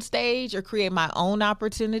own stage or create my own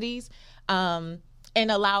opportunities, and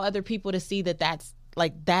allow other people to see that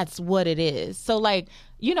that's what it is. So I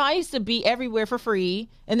used to be everywhere for free,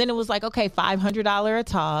 and then it was okay, $500 a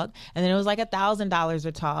talk, and then it was $1,000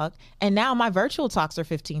 a talk, and now my virtual talks are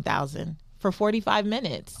 $15,000 for 45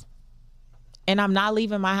 minutes, and I'm not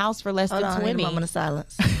leaving my house for less than 20. I need a moment of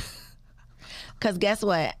silence. Because guess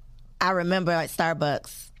what? I remember at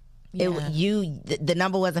Starbucks. Yeah. The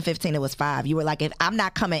number wasn't 15, it was 5. You were like, if I'm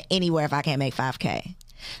not coming anywhere if I can't make $5K.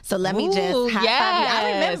 So let me just high five you.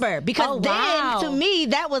 I remember, because then to me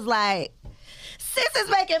that was like, sis is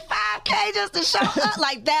making $5K just to show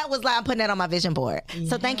up. That was I'm putting that on my vision board. Yeah.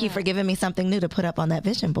 So thank you for giving me something new to put up on that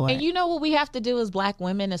vision board. And you know what we have to do as Black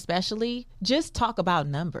women, especially, just talk about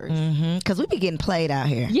numbers. Because we be getting played out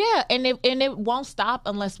here. Yeah, and it won't stop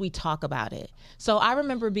unless we talk about it. So I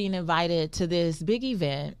remember being invited to this big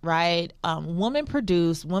event, right? Woman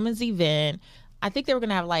produced women's event. I think they were going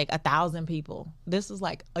to have 1,000 people. This was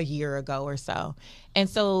a year ago or so. And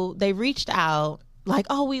so they reached out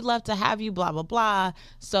oh, we'd love to have you, blah, blah, blah.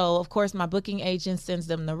 So, of course, my booking agent sends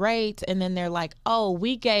them the rate. And then they're like, oh,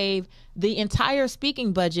 we gave the entire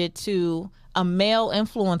speaking budget to a male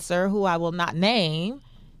influencer who I will not name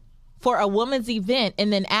for a woman's event,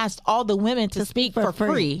 and then asked all the women to speak for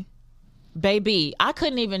free. Baby, I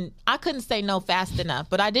couldn't say no fast enough.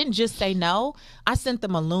 But I didn't just say no. I sent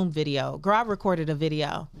them a Loom video. Girl, I recorded a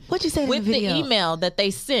video. What'd you say with in the video? The email that they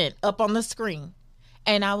sent up on the screen.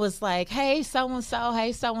 And I was like, hey, so-and-so,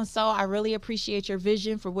 I really appreciate your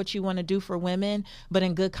vision for what you want to do for women. But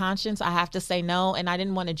in good conscience, I have to say no. And I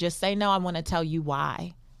didn't want to just say no. I want to tell you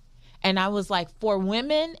why. And I was like, for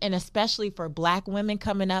women, and especially for Black women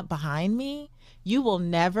coming up behind me, you will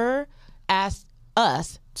never ask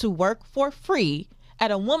us to work for free at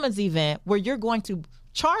a woman's event where you're going to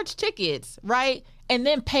charge tickets, right? And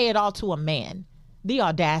then pay it all to a man. The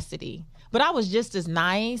audacity. But I was just as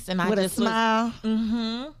nice, and with a smile.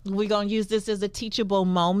 We're going to use this as a teachable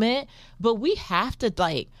moment. But we have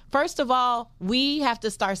to first of all, we have to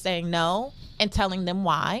start saying no and telling them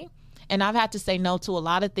why. And I've had to say no to a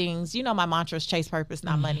lot of things. You know, my mantra is chase purpose,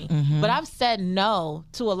 not money. But I've said no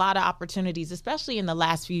to a lot of opportunities, especially in the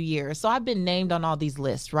last few years. So I've been named on all these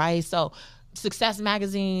lists, right? So Success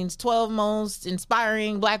Magazine's 12 most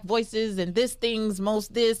inspiring Black voices, and this thing's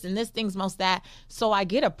most this and this thing's most that. So I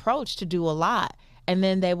get approached to do a lot. And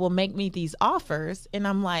then they will make me these offers. And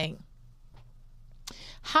I'm like,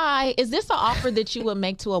 hi, is this an offer that you would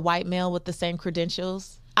make to a white male with the same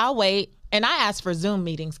credentials? I'll wait. And I asked for Zoom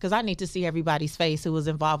meetings because I need to see everybody's face who was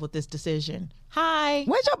involved with this decision. Hi.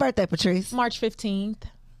 When's your birthday, Patrice? March 15th.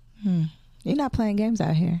 You're not playing games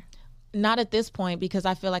out here. Not at this point, because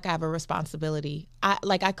I feel like I have a responsibility.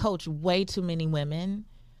 I coach way too many women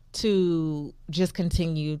to just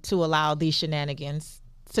continue to allow these shenanigans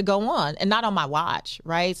to go on, and not on my watch,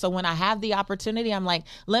 right? So when I have the opportunity, I'm like,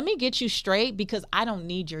 let me get you straight, because I don't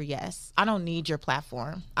need your yes. I don't need your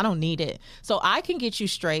platform. I don't need it. So I can get you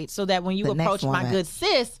straight so that when you approach my good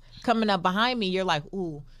sis coming up behind me, you're like,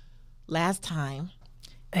 ooh, last time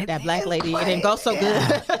that Black lady, it didn't go so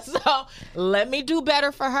good. So let me do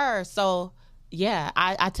better for her. So yeah,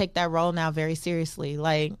 I take that role now very seriously.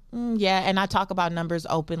 Like, yeah, and I talk about numbers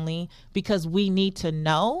openly because we need to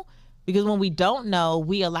know. Because when we don't know,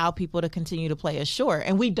 we allow people to continue to play us short,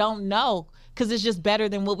 and we don't know because it's just better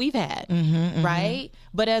than what we've had, right?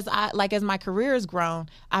 But as my career has grown,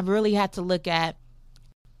 I've really had to look at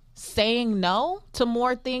saying no to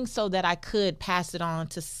more things so that I could pass it on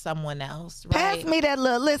to someone else. Right? Pass me that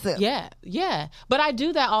little, listen. Yeah. But I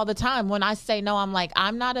do that all the time. When I say no, I'm like,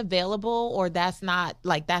 I'm not available, or that's not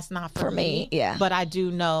for me. Yeah. But I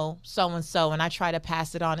do know so-and-so, and I try to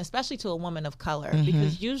pass it on, especially to a woman of color,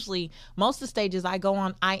 because usually most of the stages I go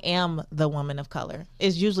on, I am the woman of color.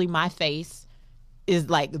 It's usually my face is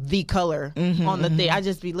like the color on the thing. I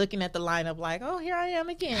just be looking at the lineup like, oh, here I am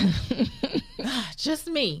again. Just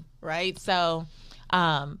me, right? So,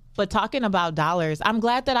 but talking about dollars, I'm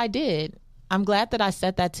glad that I did. I'm glad that I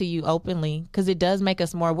said that to you openly, because it does make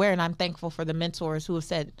us more aware, and I'm thankful for the mentors who have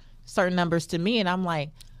said certain numbers to me, and I'm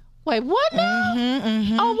like, wait, what now?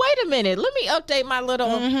 Oh, wait a minute. Let me update my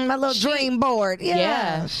little dream board.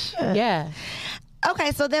 Yeah.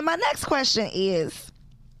 Okay, so then my next question is,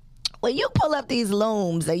 when you pull up these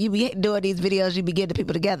looms and you be doing these videos, you be getting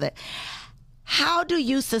people together, how do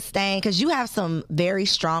you sustain, because you have some very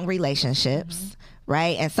strong relationships,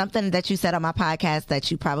 right? And something that you said on my podcast that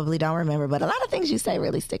you probably don't remember, but a lot of things you say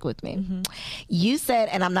really stick with me. You said,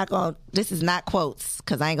 and I'm not going, this is not quotes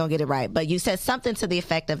because I ain't going to get it right, but you said something to the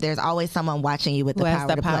effect of, there's always someone watching you with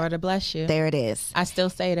the power to bless you. There it is. I still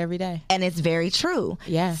say it every day. And it's very true.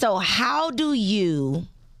 Yeah. So how do you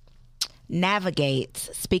navigate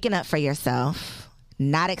speaking up for yourself,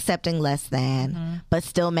 not accepting less than, but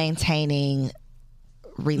still maintaining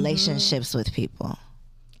relationships with people?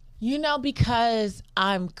 You know, because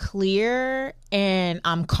I'm clear and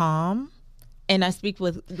I'm calm, and I speak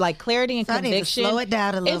with like clarity and conviction. I need to slow it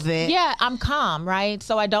down a little bit. Yeah, I'm calm, right?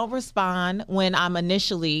 So I don't respond when I'm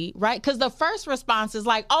initially, right? Because the first response is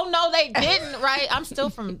like, oh, no, they didn't, right? I'm still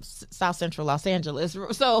from South Central Los Angeles.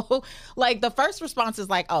 So like the first response is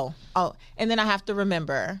like, oh. And then I have to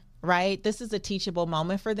remember, right? This is a teachable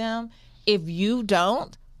moment for them. If you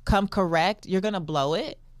don't come correct, you're going to blow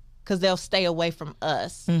it, because they'll stay away from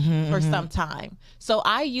us for some time. So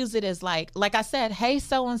I use it as like I said, hey,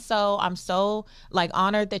 so-and-so, I'm so like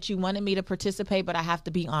honored that you wanted me to participate, but I have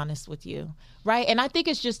to be honest with you, right? And I think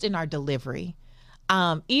it's just in our delivery.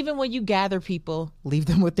 Even when you gather people, leave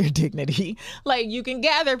them with their dignity. Like, you can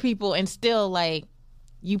gather people and still like,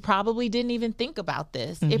 you probably didn't even think about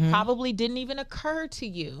this. It probably didn't even occur to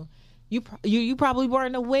you. You probably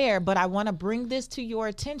weren't aware, but I want to bring this to your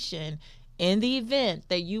attention. In the event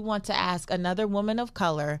that you want to ask another woman of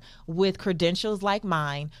color with credentials like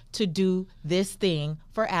mine to do this thing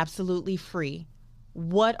for absolutely free,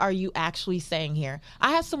 what are you actually saying here? I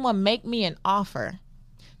had someone make me an offer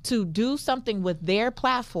to do something with their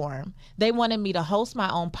platform. They wanted me to host my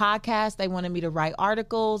own podcast. They wanted me to write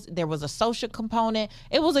articles. There was a social component.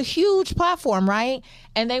 It was a huge platform, right?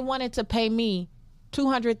 And they wanted to pay me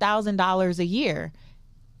 $200,000 a year.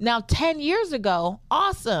 Now, 10 years ago,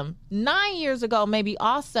 awesome. 9 years ago, maybe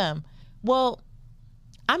awesome. Well,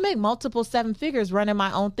 I make multiple seven figures running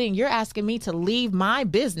my own thing. You're asking me to leave my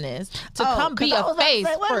business to come be a face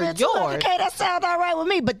for yours. Okay, that sounds all right with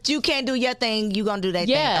me, but you can't do your thing. You gonna do that thing.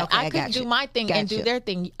 Yeah, okay, I could do my thing and do their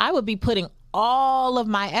thing. I would be putting all of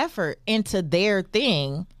my effort into their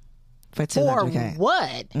thing for $200K.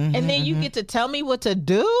 What? And then you get to tell me what to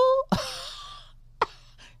do?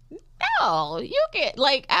 No, you get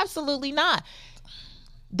absolutely not.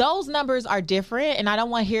 Those numbers are different, and I don't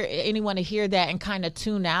want anyone to hear that and kind of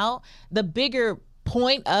tune out. The bigger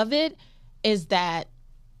point of it is that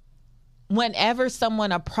whenever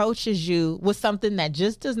someone approaches you with something that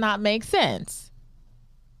just does not make sense,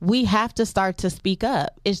 we have to start to speak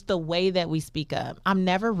up. It's the way that we speak up. I'm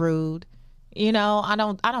never rude. You know, I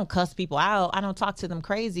don't cuss people out. I don't talk to them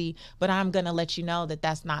crazy, but I'm going to let you know that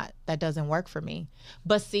that doesn't work for me.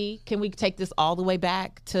 But see, can we take this all the way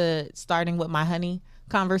back to starting with my honey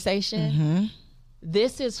conversation? Mm-hmm.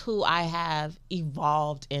 This is who I have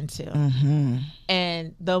evolved into. Mm-hmm.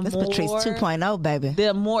 And This Patrice 2.0, baby.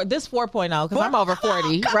 the more, this 4.0, because I'm over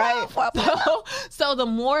 40, right? So the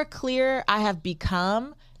more clear I have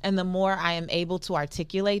become and the more I am able to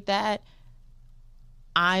articulate that,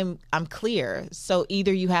 I'm clear. So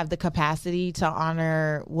either you have the capacity to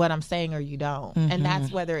honor what I'm saying or you don't. Mm-hmm. And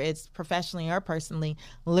that's whether it's professionally or personally.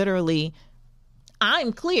 Literally,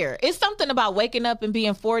 I'm clear. It's something about waking up and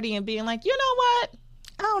being 40 and being like, you know what?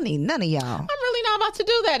 I don't need none of y'all. I'm really not about to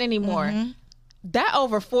do that anymore. Mm-hmm. That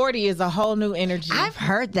over 40 is a whole new energy. I've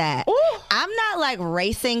heard that. Ooh. I'm not like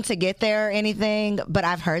racing to get there or anything, but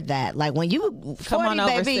I've heard that. Like when you 40, Come on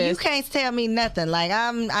over, baby, you sis. can't tell me nothing. Like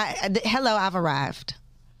hello, I've arrived.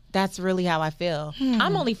 That's really how I feel.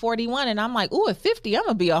 I'm only 41 and I'm like, ooh, at 50, I'm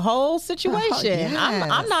going to be a whole situation. yes.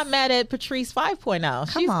 I'm not mad at Patrice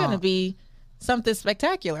 5.0. She's on. going to be something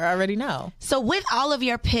spectacular. I already know. So with all of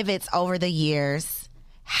your pivots over the years,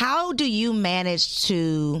 how do you manage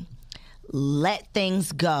to let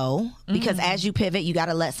things go? Because as you pivot, you got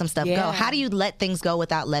to let some stuff go. Yeah. How do you let things go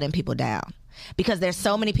without letting people down? Because there's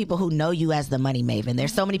so many people who know you as the money maven.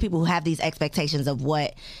 There's so many people who have these expectations of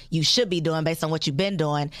what you should be doing based on what you've been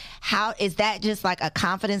doing. How is that just like a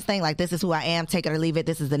confidence thing? Like, this is who I am, take it or leave it.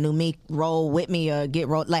 This is the new me, roll with me or get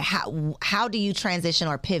rolled. Like, how do you transition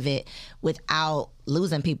or pivot without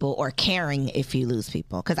losing people or caring if you lose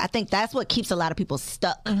people? Because I think that's what keeps a lot of people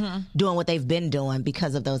stuck doing what they've been doing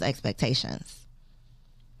because of those expectations.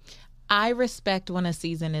 I respect when a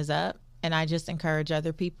season is up, and I just encourage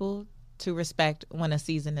other people to respect when a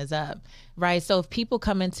season is up, right? So if people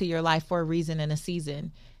come into your life for a reason in a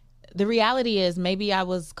season, the reality is maybe I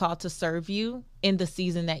was called to serve you in the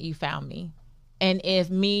season that you found me. And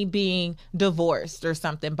if me being divorced or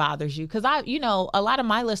something bothers you, because a lot of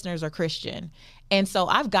my listeners are Christian. And so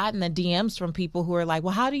I've gotten the DMs from people who are like,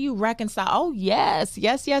 well, how do you reconcile? Oh, yes.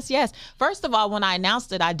 First of all, when I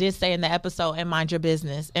announced it, I did say in the episode, and mind your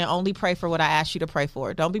business and only pray for what I asked you to pray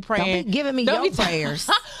for. Don't be praying. Don't be giving me your prayers.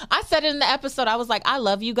 I said it in the episode. I was like, I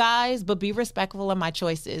love you guys, but be respectful of my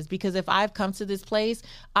choices. Because if I've come to this place,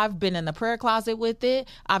 I've been in the prayer closet with it.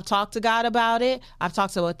 I've talked to God about it. I've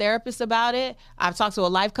talked to a therapist about it. I've talked to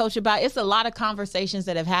a life coach about it. It's a lot of conversations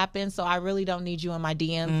that have happened. So I really don't need you in my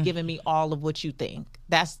DMs giving me all of what you think.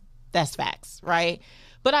 That's facts, right?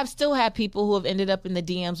 But I've still had people who have ended up in the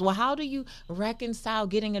DMs. Well, how do you reconcile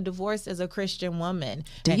getting a divorce as a Christian woman?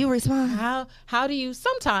 Do you respond? How do you?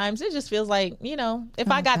 Sometimes it just feels like, if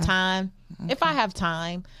I got time, if I have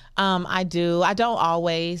time, I do. I don't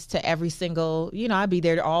always to every single, I'd be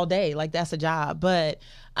there all day. Like, that's a job. But,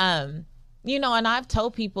 and I've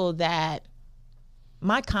told people that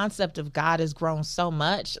my concept of God has grown so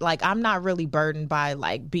much. Like, I'm not really burdened by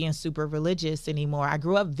like being super religious anymore. I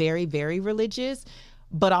grew up very, very religious,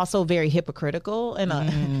 but also very hypocritical in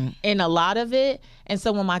a lot of it. And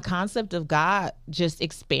so when my concept of God just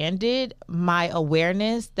expanded, my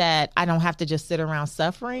awareness that I don't have to just sit around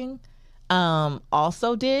suffering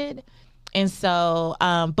also did. And so,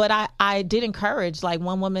 but I did encourage, like,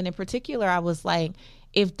 one woman in particular, I was like,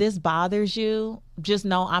 if this bothers you, just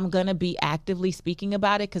know I'm going to be actively speaking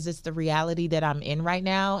about it because it's the reality that I'm in right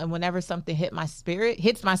now. And whenever something hits my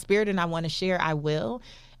spirit and I want to share, I will.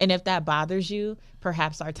 And if that bothers you,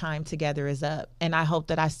 perhaps our time together is up. And I hope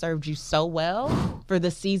that I served you so well for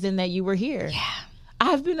the season that you were here. Yeah.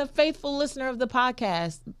 I've been a faithful listener of the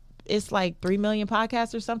podcast. It's like 3 million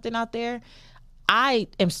podcasts or something out there. I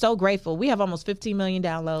am so grateful. We have almost 15 million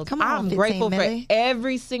downloads. Come on, I'm grateful million. for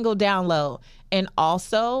every single download. And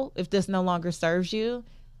also, if this no longer serves you,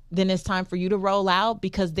 then it's time for you to roll out,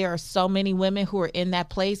 because there are so many women who are in that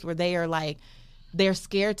place where they are like, they're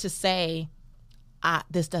scared to say,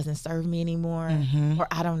 this doesn't serve me anymore, or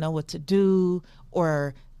I don't know what to do,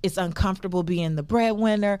 or it's uncomfortable being the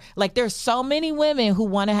breadwinner. Like, there's so many women who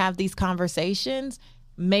want to have these conversations.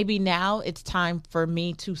 Maybe now it's time for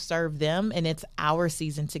me to serve them, and it's our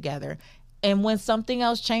season together. And when something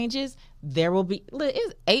else changes, there will be,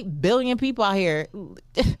 it's 8 billion people out here. Find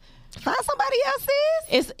somebody else,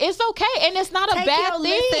 sis. It's okay, and it's not Take a bad your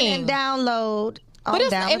thing. Listen and download But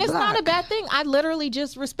it's not a bad thing. I literally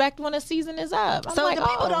just respect when a season is up. I'm so like, the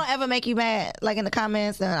people don't ever make you mad, like in the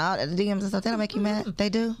comments and all the DMs and stuff. They don't make you mad. They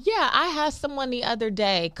do. Yeah, I had someone the other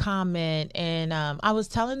day comment, and I was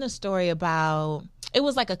telling the story about. It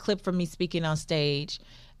was like a clip from me speaking on stage,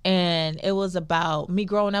 and it was about me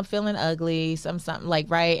growing up feeling ugly, something like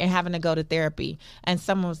right, and having to go to therapy. And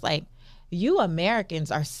someone was like, you Americans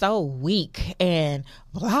are so weak and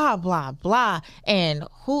blah, blah, blah. And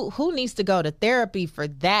who needs to go to therapy for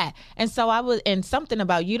that? And so and something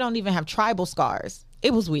about you don't even have tribal scars.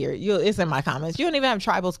 It was weird. It's in my comments. You don't even have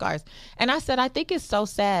tribal scars. And I said, I think it's so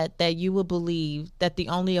sad that you would believe that the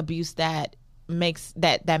only abuse that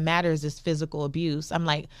matters is physical abuse. I'm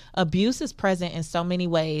like, abuse is present in so many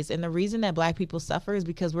ways, and the reason that Black people suffer is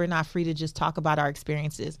because we're not free to just talk about our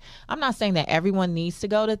experiences. I'm not saying that everyone needs to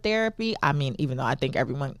go to therapy. I mean, even though I think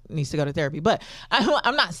everyone needs to go to therapy, but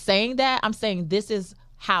I'm not saying that. I'm saying this is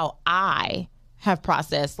how I have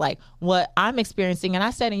processed like what I'm experiencing. And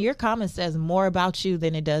I said in your comments says more about you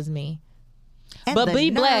than it does me. And but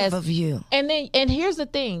be blessed of you. And here's the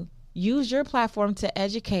thing: use your platform to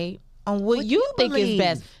educate on what you think is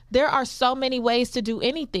best. There are so many ways to do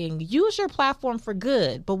anything. Use your platform for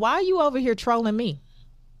good. But why are you over here trolling me?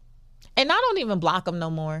 And I don't even block them no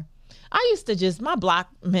more. I used to my block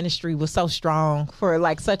ministry was so strong for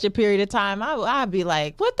like such a period of time. I'd be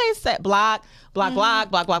like, what they said, block, But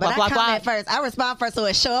I comment first. I respond first so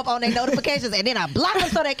it show up on their notifications, and then I block them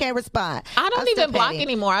so they can't respond. I don't even block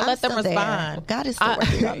anymore. I let them respond. God is still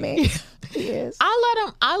working on me. Yes.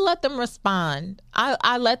 I let them respond.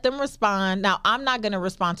 I let them respond. Now, I'm not going to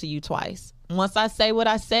respond to you twice. Once I say what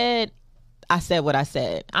I said what I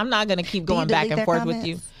said. I'm not going to keep going back and forth with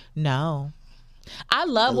you. No. I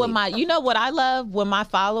love when what I love when my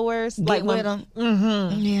followers get with them.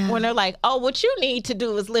 When they're like, oh, what you need to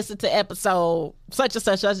do is listen to episode such and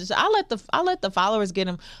such. I let the followers get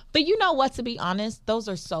them. But you know what? To be honest, those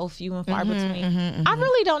are so few and far between. I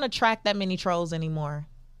really don't attract that many trolls anymore.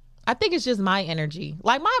 I think it's just my energy.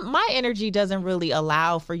 Like my energy doesn't really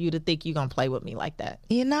allow for you to think you're gonna play with me like that.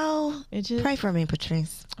 You know, pray for me,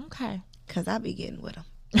 Patrice. Okay, because I be getting with them.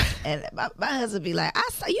 And my husband be like, I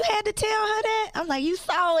saw you had to tell her that. I'm like, you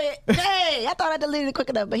saw it. Hey, I thought I deleted it quick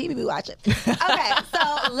enough, but he be watching. Okay,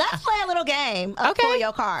 so let's play a little game of Pull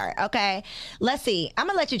Your Card. Okay, let's see. I'm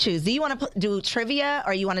gonna let you choose. Do you want to do trivia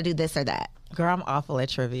or you want to do this or that? Girl, I'm awful at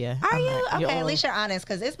trivia. Are you? Okay, at least you're honest,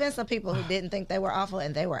 because there's been some people who didn't think they were awful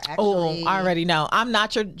and they were actually. Oh, I already know. I'm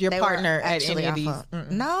not your partner at any of these.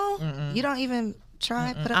 No? Mm-mm. You don't even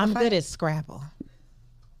try? Put up I'm good at Scrabble.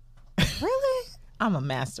 Really? I'm a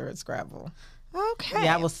master at Scrabble. Okay.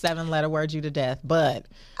 Yeah, I will 7-letter word you to death, but.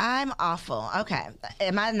 I'm awful. Okay.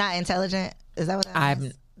 Am I not intelligent? Is that what that is?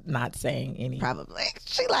 I'm not saying any. Probably.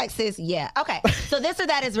 She likes this. Yeah. Okay. So this or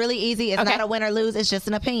that is really easy. It's not a win or lose. It's just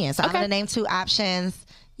an opinion. So I'm going to name 2 options.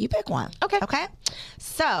 You pick one. Okay. Okay.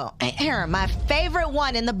 So here, my favorite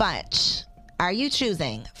one in the bunch. Are you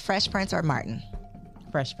choosing Fresh Prince or Martin?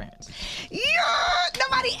 Fresh Prince. Yeah,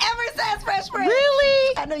 nobody ever says Fresh Prince.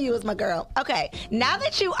 Really? I knew you was my girl. Okay. Now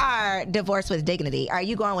that you are divorced with dignity, are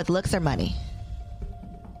you going with looks or money?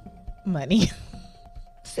 Money.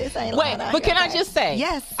 Sis ain't Wait, but can I just say?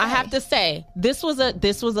 Yes. I have to say this was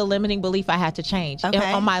a limiting belief I had to change.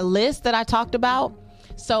 Okay. On my list that I talked about.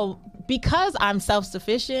 So because I'm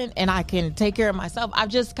self-sufficient and I can take care of myself, I've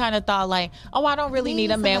just kind of thought like, oh, I don't really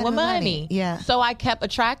need a man with money. Yeah. So I kept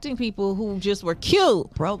attracting people who just were cute.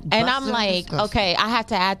 Broke. And I'm like, okay, I had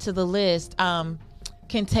to add to the list.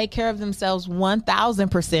 Can take care of themselves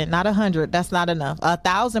 1,000%, not 100. That's not enough.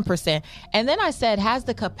 1,000%. And then I said, has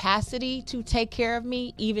the capacity to take care of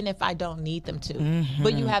me, even if I don't need them to. Mm-hmm.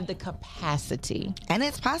 But you have the capacity, and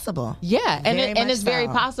it's possible. Yeah, and it's very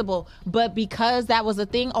possible. But because that was a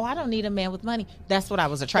thing, I don't need a man with money. That's what I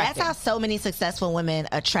was attracting. That's how so many successful women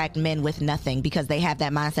attract men with nothing, because they have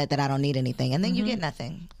that mindset that I don't need anything, and then you get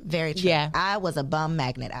nothing. Very true. Yeah, I was a bum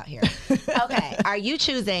magnet out here. Okay, are you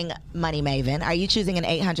choosing Money Maven? Are you choosing an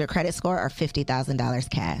 800 credit score or $50,000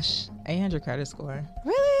 cash? 800 credit score.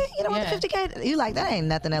 Really? You don't want the 50K? You like, that ain't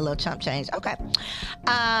nothing, that little chump change. Okay.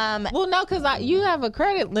 Well, no, because you have a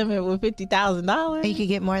credit limit with $50,000. You could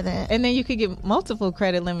get more than. And then you could get multiple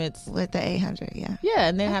credit limits. With the 800, yeah. Yeah,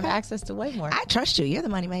 and then have access to way more. I trust you. You're the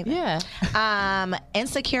Money Maven. Yeah.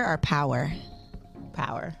 Insecure or Power?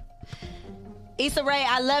 Power. Issa Rae,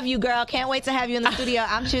 I love you, girl. Can't wait to have you in the studio.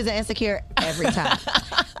 I'm choosing Insecure every time.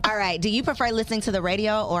 All right. Do you prefer listening to the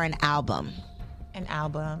radio or an album? An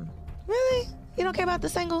album. Really? You don't care about the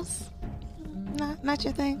singles? Not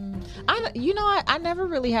your thing? I never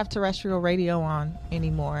really have terrestrial radio on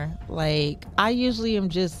anymore. Like, I usually am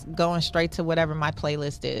just going straight to whatever my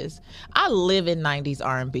playlist is. I live in 90s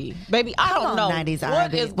R&B. Baby, I don't know 90s what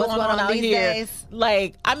R&B. is going on out these here. days?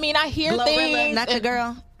 Like, I mean, I hear Glorilla, things. not your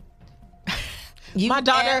girl? My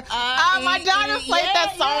daughter played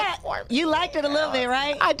that song for me. You liked it a little bit,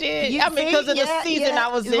 right? I did. Because of the season I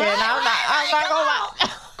was in. Right. I'm not gonna lie.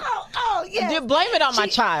 Yeah. Blame it on my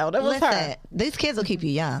child. It was her. These kids will keep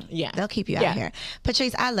you young. Yeah. They'll keep you out here.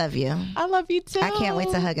 Patrice, I love you. I love you too. I can't wait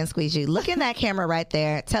to hug and squeeze you. Look in that camera right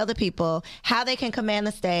there. Tell the people how they can command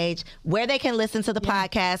the stage, where they can listen to the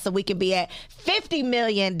podcast so we can be at 50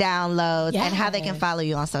 million downloads, and how they can follow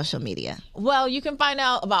you on social media. Well, you can find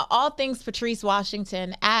out about all things Patrice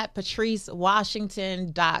Washington at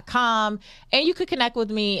patricewashington.com. And you could connect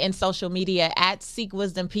with me in social media at Seek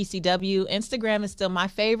Wisdom PCW. Instagram is still my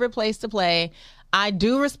favorite place to play. I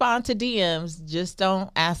do respond to DMs. Just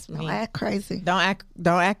don't ask me. Don't act crazy. Don't act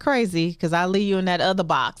crazy, because I'll leave you in that other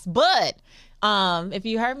box. But if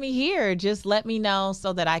you heard me here, just let me know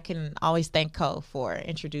so that I can always thank Co for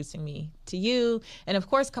introducing me to you. And of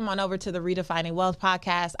course, come on over to the Redefining Wealth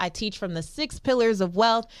podcast. I teach from the 6 pillars of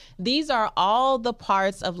wealth. These are all the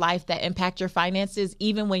parts of life that impact your finances,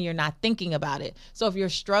 even when you're not thinking about it. So if you're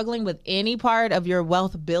struggling with any part of your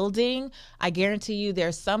wealth building, I guarantee you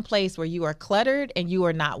there's some place where you are cluttered and you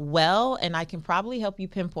are not well, and I can probably help you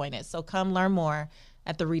pinpoint it. So come learn more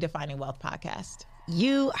at the Redefining Wealth podcast.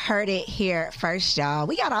 You heard it here first, y'all.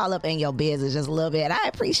 We got all up in your business just a little bit. I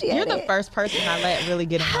appreciate it. You're the first person I let really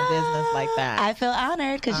get in my business like that. I feel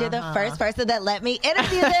honored because you're the first person that let me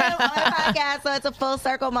interview them on my podcast. So it's a full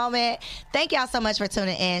circle moment. Thank y'all so much for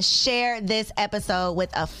tuning in. Share this episode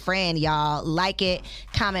with a friend, y'all. Like it,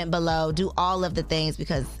 comment below, do all of the things,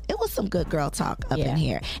 because it was some good girl talk up in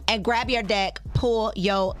here. And grab your deck,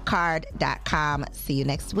 pullyourcard.com. See you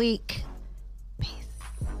next week.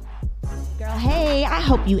 Girl, hey, I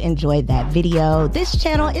hope you enjoyed that video. This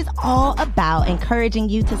channel is all about encouraging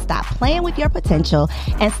you to stop playing with your potential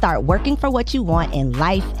and start working for what you want in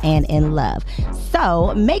life and in love.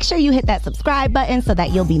 So make sure you hit that subscribe button so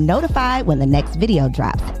that you'll be notified when the next video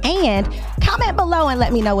drops. And comment below and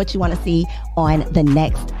let me know what you want to see on the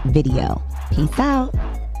next video. Peace out.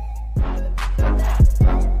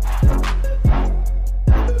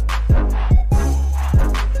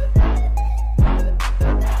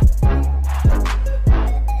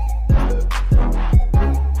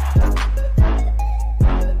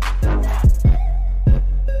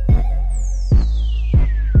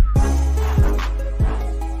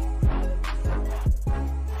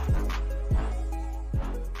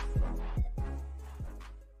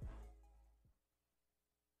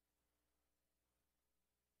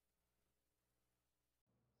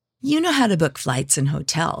 You know how to book flights and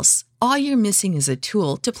hotels. All you're missing is a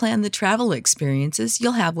tool to plan the travel experiences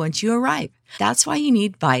you'll have once you arrive. That's why you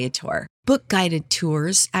need Viator. Book guided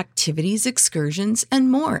tours, activities, excursions, and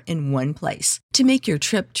more in one place to make your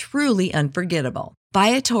trip truly unforgettable.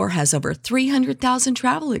 Viator has over 300,000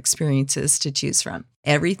 travel experiences to choose from.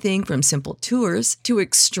 Everything from simple tours to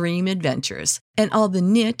extreme adventures and all the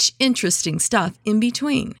niche, interesting stuff in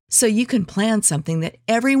between. So you can plan something that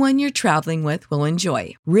everyone you're traveling with will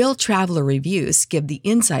enjoy. Real traveler reviews give the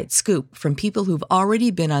inside scoop from people who've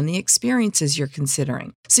already been on the experiences you're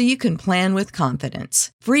considering. So you can plan with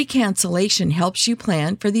confidence. Free cancellation helps you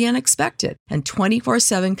plan for the unexpected. And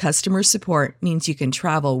 24/7 customer support means you can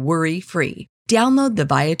travel worry-free. Download the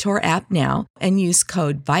Viator app now and use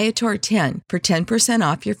code Viator10 for 10%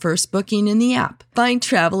 off your first booking in the app. Find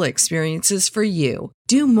travel experiences for you.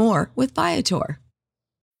 Do more with Viator.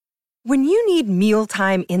 When you need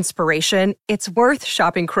mealtime inspiration, it's worth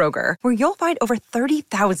shopping Kroger, where you'll find over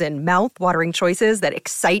 30,000 mouth-watering choices that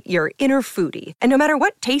excite your inner foodie. And no matter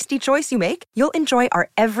what tasty choice you make, you'll enjoy our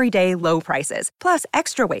everyday low prices, plus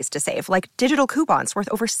extra ways to save, like digital coupons worth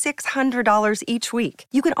over $600 each week.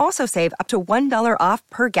 You can also save up to $1 off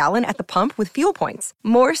per gallon at the pump with fuel points.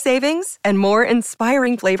 More savings and more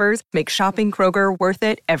inspiring flavors make shopping Kroger worth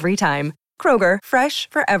it every time. Kroger, fresh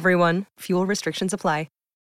for everyone. Fuel restrictions apply.